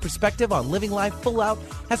fresh, new perspective on living life full out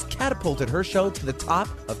has catapulted her show to the top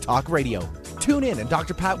of talk radio. Tune in and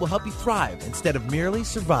Dr. Pat will help you thrive instead of merely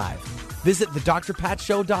survive. Visit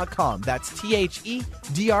thedrpatshow.com. That's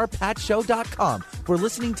THEDRPatShow.com for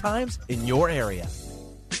listening times in your area.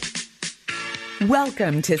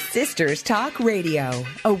 Welcome to Sisters Talk Radio.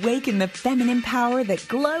 Awaken the feminine power that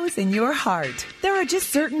glows in your heart. There are just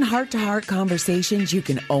certain heart-to-heart conversations you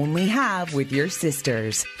can only have with your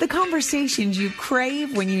sisters. The conversations you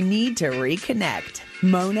crave when you need to reconnect.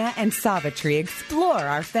 Mona and Savitri explore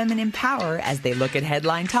our feminine power as they look at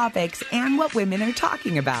headline topics and what women are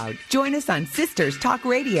talking about. Join us on Sisters Talk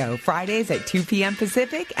Radio, Fridays at 2 p.m.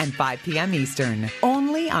 Pacific and 5 p.m. Eastern.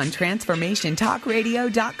 Only on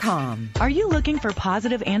TransformationTalkRadio.com. Are you looking for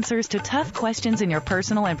positive answers to tough questions in your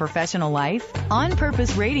personal and professional life? On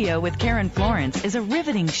Purpose Radio with Karen Florence is a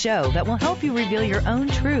riveting show that will help you reveal your own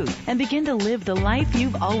truth and begin to live the life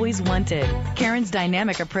you've always wanted. Karen's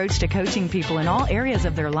dynamic approach to coaching people in all areas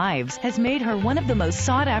of their lives has made her one of the most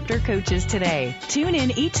sought-after coaches today. Tune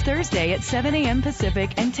in each Thursday at 7 a.m.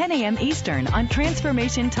 Pacific and 10 a.m. Eastern on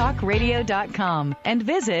TransformationTalkRadio.com and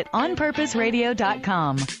visit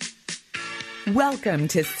OnPurposeRadio.com. Welcome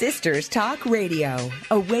to Sisters Talk Radio.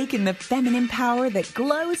 Awaken the feminine power that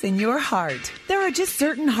glows in your heart. There are just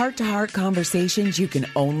certain heart-to-heart conversations you can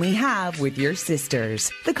only have with your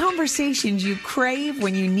sisters. The conversations you crave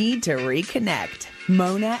when you need to reconnect.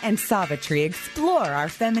 Mona and Savitri explore our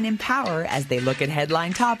feminine power as they look at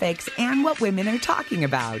headline topics and what women are talking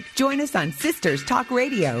about. Join us on Sisters Talk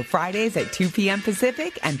Radio, Fridays at 2 p.m.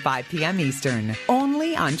 Pacific and 5 p.m. Eastern.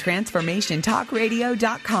 Only on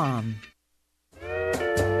TransformationTalkRadio.com.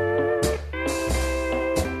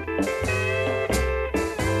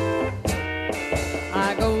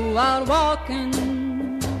 I go out walking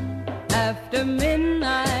after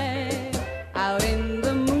midnight, out in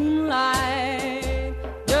the moonlight,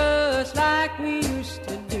 just like we used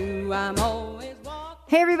to do. I'm always walking.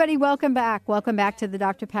 Hey, everybody, welcome back. Welcome back to the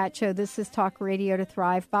Dr. Pat Show. This is Talk Radio to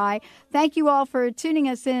Thrive By. Thank you all for tuning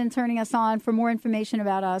us in, turning us on. For more information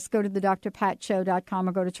about us, go to thedrpatshow.com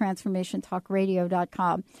or go to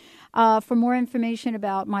transformationtalkradio.com. For more information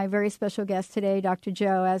about my very special guest today, Dr.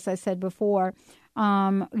 Joe, as I said before,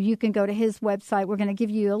 you can go to his website. We're going to give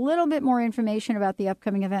you a little bit more information about the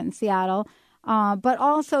upcoming event in Seattle, but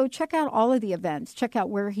also check out all of the events. Check out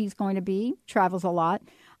where he's going to be. Travels a lot.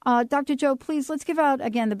 Dr. Joe, please, let's give out,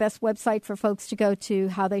 again, the best website for folks to go to,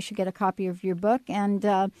 how they should get a copy of your book. And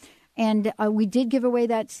we did give away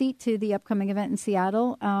that seat to the upcoming event in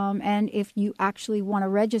Seattle. And if you actually want to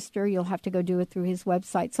register, you'll have to go do it through his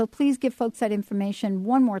website. So please give folks that information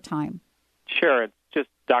one more time. Sure. It's just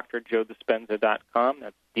drjoedispenza.com.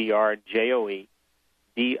 That's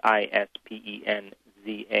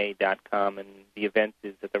drjoedispenza.com. And the event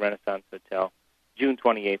is at the Renaissance Hotel, June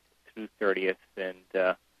 28th through 30th.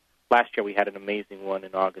 And last year we had an amazing one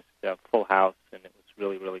in August, full house, and it was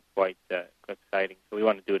really, really quite exciting. So we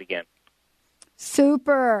want to do it again.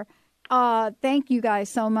 Super. Thank you guys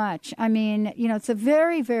so much. I mean, it's a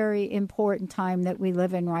very, very important time that we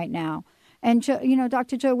live in right now. And,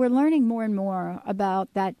 Dr. Joe, we're learning more and more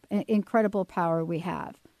about that incredible power we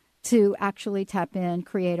have to actually tap in,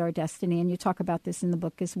 create our destiny. And you talk about this in the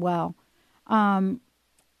book as well. Someone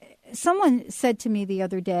said to me the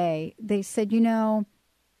other day, they said, I'm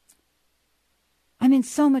in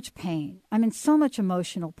so much pain. I'm in so much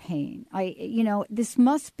emotional pain. This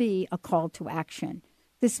must be a call to action.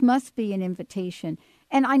 This must be an invitation.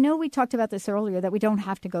 And I know we talked about this earlier, that we don't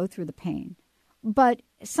have to go through the pain. But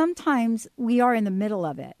sometimes we are in the middle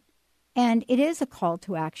of it, and it is a call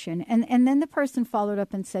to action. And then the person followed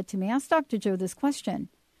up and said to me, ask Dr. Joe this question: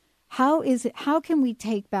 how can we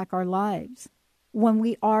take back our lives when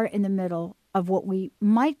we are in the middle of what we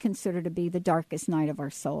might consider to be the darkest night of our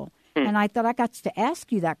soul? And I thought I got to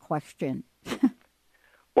ask you that question.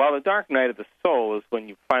 Well, the dark night of the soul is when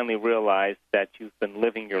you finally realize that you've been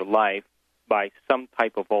living your life by some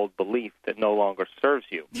type of old belief that no longer serves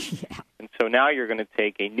you. Yeah. And so now you're going to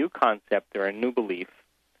take a new concept or a new belief,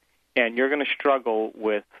 and you're going to struggle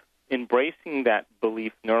with embracing that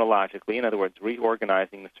belief neurologically, in other words,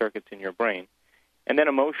 reorganizing the circuits in your brain, and then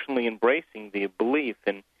emotionally embracing the belief.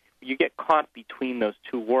 And you get caught between those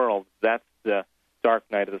two worlds. That's the dark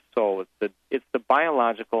night of the soul. It's the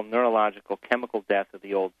biological, neurological, chemical death of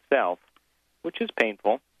the old self, which is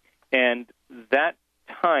painful. And that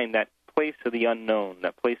time, that place of the unknown,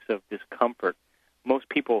 that place of discomfort, most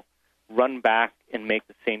people run back and make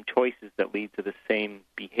the same choices that lead to the same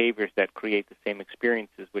behaviors that create the same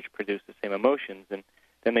experiences, which produce the same emotions, and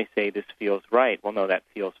then they say, this feels right. Well, no, that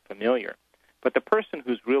feels familiar. But the person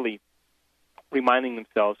who's really reminding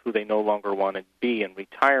themselves who they no longer want to be and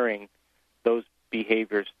retiring those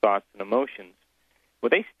behaviors, thoughts, and emotions, well,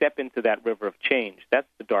 they step into that river of change. That's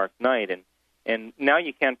the dark night, and now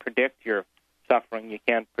you can't predict your suffering, you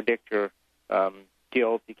can't predict your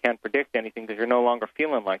guilt, you can't predict anything because you're no longer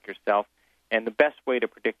feeling like yourself. And the best way to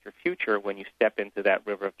predict your future when you step into that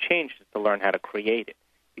river of change is to learn how to create it.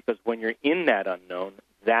 Because when you're in that unknown,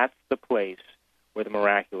 that's the place where the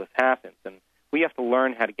miraculous happens. And we have to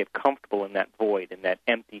learn how to get comfortable in that void, in that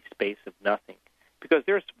empty space of nothing. Because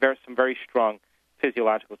there's some very strong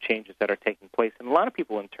physiological changes that are taking place. And a lot of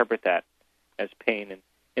people interpret that as pain. And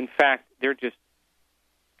in fact, they're just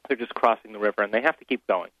crossing the river, and they have to keep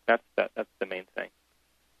going. That's the main thing.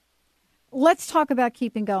 Let's talk about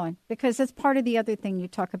keeping going, because that's part of the other thing you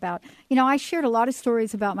talk about. I shared a lot of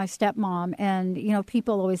stories about my stepmom, and,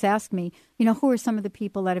 people always ask me, who are some of the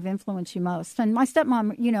people that have influenced you most? And my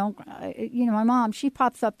stepmom, my mom, she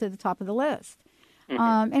pops up to the top of the list. Mm-hmm.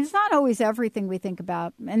 And it's not always everything we think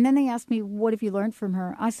about. And then they ask me, what have you learned from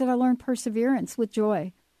her? I said, I learned perseverance with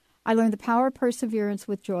joy. I learned the power of perseverance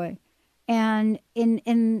with joy. And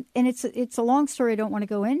it's a long story I don't want to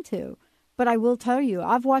go into. But I will tell you,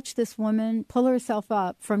 I've watched this woman pull herself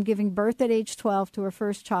up from giving birth at age 12 to her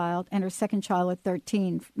first child and her second child at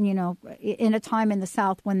 13, in a time in the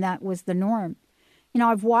South when that was the norm.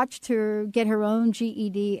 I've watched her get her own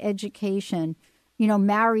GED education,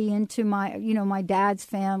 marry into my dad's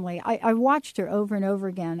family. I watched her over and over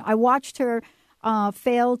again. I watched her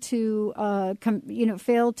fail to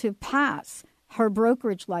pass her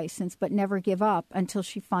brokerage license, but never give up until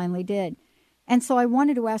she finally did. And so I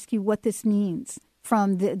wanted to ask you what this means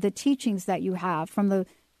from the teachings that you have, from the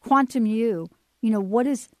quantum you. What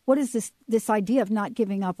is this idea of not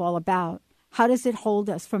giving up all about? How does it hold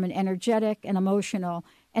us from an energetic and emotional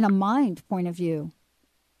and a mind point of view?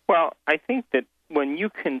 Well, I think that when you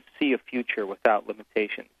can see a future without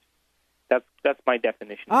limitations, that's my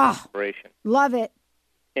definition of inspiration. Love it.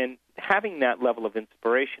 And having that level of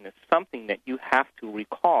inspiration is something that you have to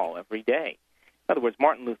recall every day. In other words,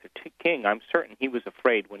 Martin Luther King, I'm certain he was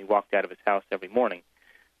afraid when he walked out of his house every morning,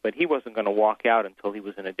 but he wasn't going to walk out until he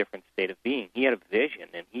was in a different state of being. He had a vision,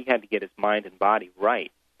 and he had to get his mind and body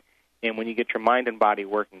right. And when you get your mind and body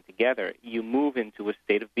working together, you move into a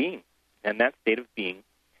state of being. And that state of being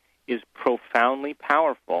is profoundly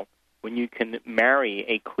powerful when you can marry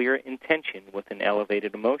a clear intention with an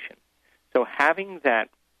elevated emotion. So having that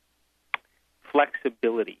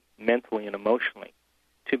flexibility mentally and emotionally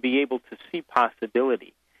to be able to see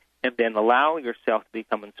possibility and then allow yourself to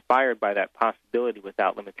become inspired by that possibility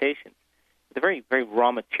without limitations, the very, very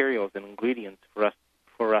raw materials and ingredients for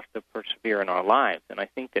us to persevere in our lives. And I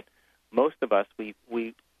think that most of us, we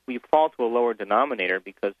fall to a lower denominator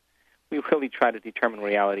because we really try to determine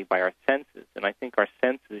reality by our senses. And I think our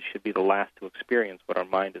senses should be the last to experience what our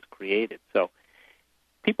mind has created. So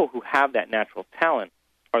people who have that natural talent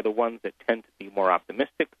are the ones that tend to be more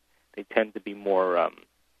optimistic. They tend to be more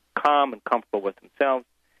calm and comfortable with themselves.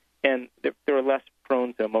 And they're less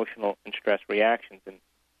prone to emotional and stress reactions. And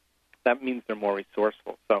that means they're more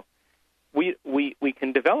resourceful. So we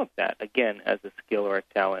can develop that, again, as a skill or a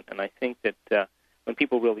talent. And I think that when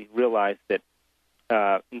people really realize that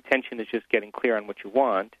intention is just getting clear on what you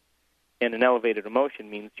want, and an elevated emotion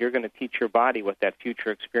means you're going to teach your body what that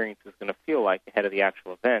future experience is going to feel like ahead of the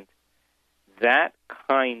actual event, that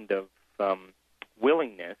kind of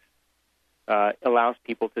willingness allows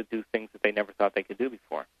people to do things that they never thought they could do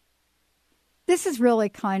before. This is really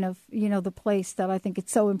kind of, the place that I think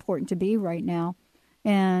it's so important to be right now.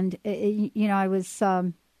 And, I was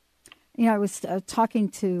talking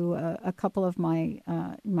to a couple of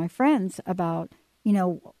my friends about,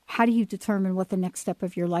 how do you determine what the next step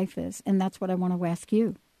of your life is? And that's what I want to ask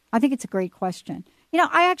you. I think it's a great question.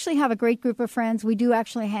 I actually have a great group of friends. We do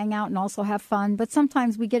actually hang out and also have fun, but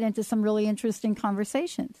sometimes we get into some really interesting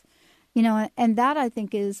conversations, and that I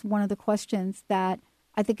think is one of the questions that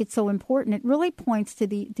I think it's so important. It really points to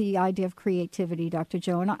the idea of creativity, Dr.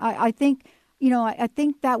 Joe. And I think, I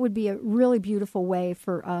think that would be a really beautiful way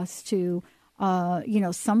for us to,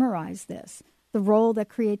 summarize this, the role that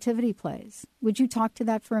creativity plays. Would you talk to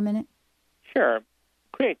that for a minute? Sure.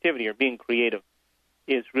 Creativity or being creative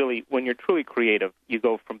is really, when you're truly creative, you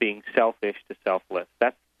go from being selfish to selfless.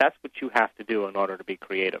 That's what you have to do in order to be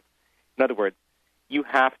creative. In other words, you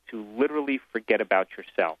have to literally forget about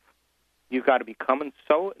yourself. You've got to become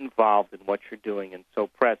so involved in what you're doing and so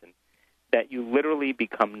present that you literally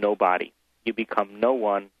become nobody. You become no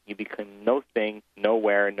one. You become no thing,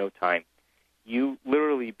 nowhere, no time. You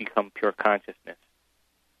literally become pure consciousness.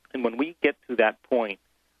 And when we get to that point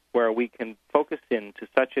where we can focus in to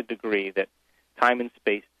such a degree that time and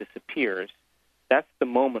space disappears, that's the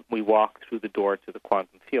moment we walk through the door to the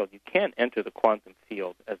quantum field. You can't enter the quantum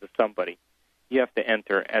field as a somebody. You have to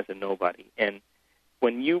enter as a nobody. And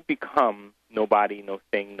when you become nobody, no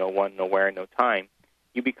thing, no one, nowhere, no time,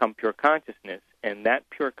 you become pure consciousness. And that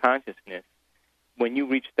pure consciousness, when you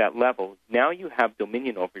reach that level, now you have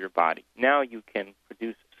dominion over your body. Now you can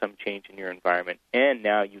produce some change in your environment, and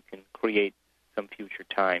now you can create some future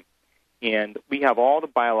time. And we have all the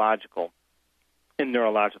biological and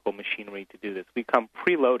neurological machinery to do this. We come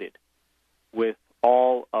preloaded with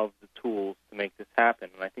all of the tools to make this happen.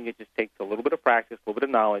 And I think it just takes a little bit of practice, a little bit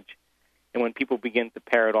of knowledge, and when people begin to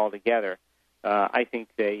pair it all together, I think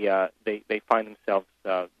they find themselves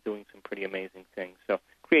doing some pretty amazing things. So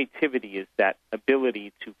creativity is that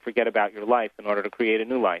ability to forget about your life in order to create a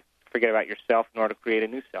new life, forget about yourself in order to create a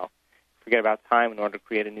new self, forget about time in order to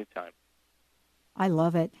create a new time. I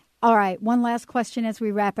love it. All right, one last question as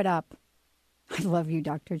we wrap it up. I love you,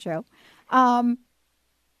 Dr. Joe.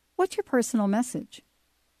 What's your personal message?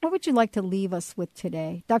 What would you like to leave us with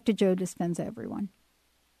today? Dr. Joe Dispenza, everyone.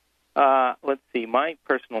 Let's see. My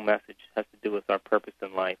personal message has to do with our purpose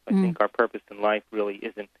in life. I think our purpose in life really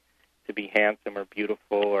isn't to be handsome or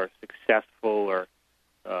beautiful or successful or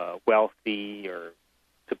wealthy or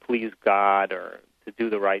to please God or to do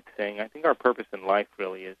the right thing. I think our purpose in life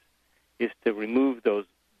really is to remove those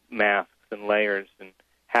masks and layers and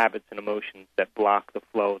habits and emotions that block the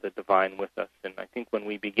flow of the divine with us. And I think when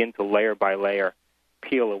we begin to layer by layer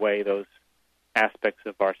peel away those aspects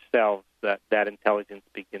of ourselves, that intelligence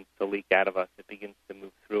begins to leak out of us. It begins to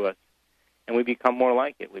move through us. And we become more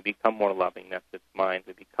like it. We become more loving. That's its mind.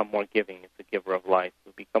 We become more giving. It's a giver of life.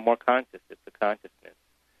 We become more conscious. It's a consciousness.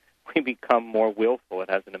 We become more willful. It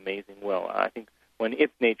has an amazing will. I think when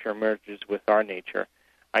its nature merges with our nature,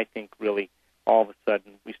 I think really all of a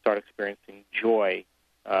sudden we start experiencing joy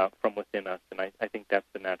from within us. And I think that's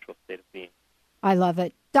the natural state of being. I love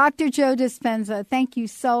it. Dr. Joe Dispenza, thank you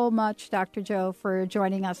so much, Dr. Joe, for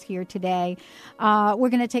joining us here today. We're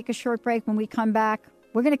going to take a short break. When we come back,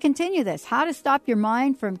 we're going to continue this. How to stop your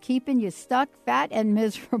mind from keeping you stuck, fat, and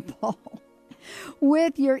miserable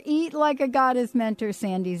with your Eat Like a Goddess mentor,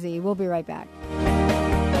 Sandy Z. We'll be right back.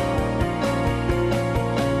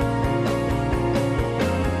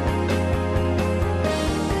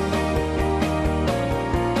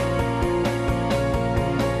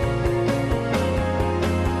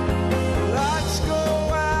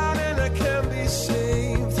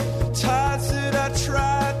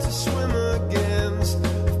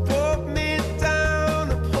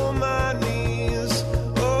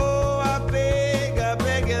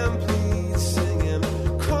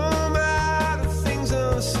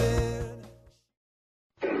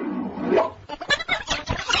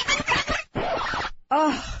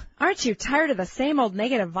 Aren't you tired of the same old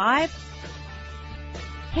negative vibe?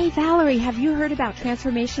 Hey, Valerie, have you heard about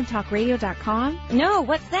TransformationTalkRadio.com? No,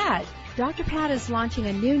 what's that? Dr. Pat is launching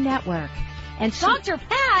a new network. And Dr.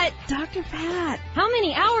 Pat? Dr. Pat. How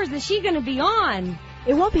many hours is she going to be on?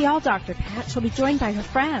 It won't be all Dr. Pat. She'll be joined by her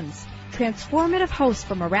friends, transformative hosts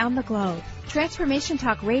from around the globe.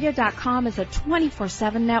 TransformationTalkRadio.com is a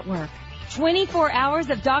 24/7 network. 24 hours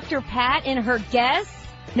of Dr. Pat and her guests?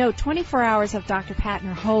 No, 24 hours of Dr. Pat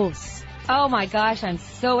and her hosts. Oh my gosh, I'm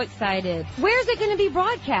so excited. Where's it going to be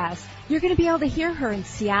broadcast? You're going to be able to hear her in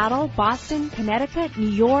Seattle, Boston, Connecticut, New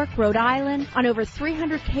York, Rhode Island, on over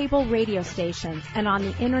 300 cable radio stations, and on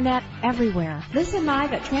the internet everywhere. Listen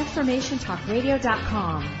live at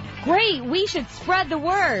TransformationTalkRadio.com. Great, we should spread the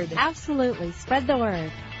word. Absolutely, spread the word.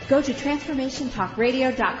 Go to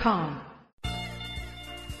TransformationTalkRadio.com.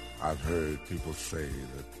 I've heard people say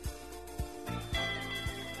that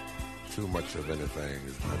too much of anything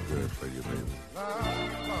is not good for you, baby.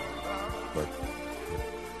 But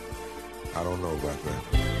I don't know about that.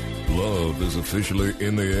 Love is officially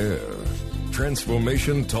in the air.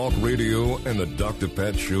 Transformation Talk Radio and the Dr.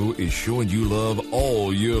 Pat Show is showing you love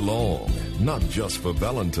all year long, not just for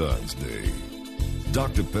Valentine's Day.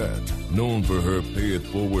 Dr. Pat, known for her Pay It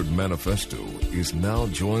Forward manifesto, is now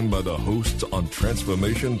joined by the hosts on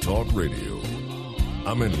Transformation Talk Radio.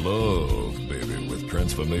 I'm in love, baby, with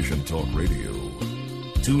Transformation Talk Radio.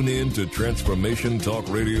 Tune in to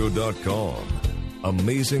TransformationTalkRadio.com.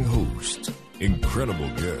 Amazing host, incredible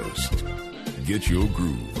guest. Get your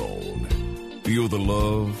groove on. Feel the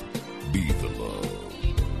love, be the love.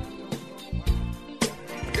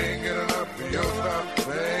 Can't get enough of your stuff,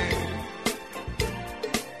 babe.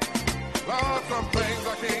 Lord, some things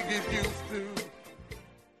I can't get used to.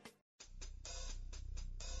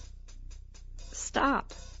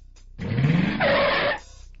 Stop.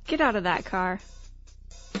 Get out of that car.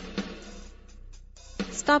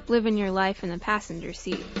 Stop living your life in the passenger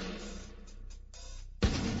seat.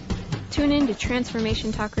 Tune in to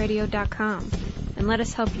TransformationTalkRadio.com and let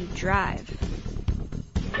us help you drive.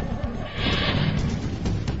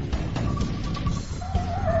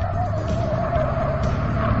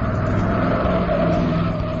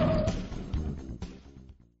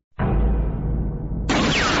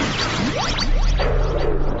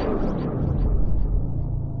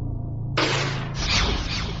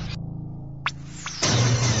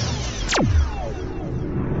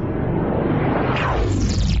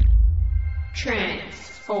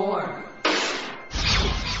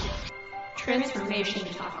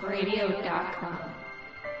 TransformationTalkRadio.com.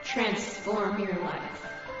 Transform your life.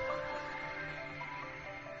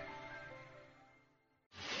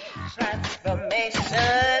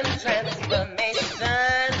 Transformation,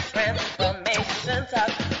 transformation, transformation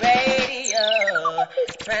talk radio.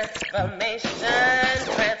 Transformation,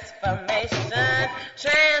 transformation,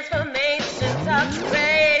 transformation talk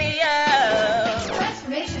radio.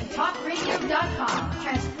 TransformationTalkRadio.com.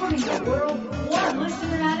 Transforming the world.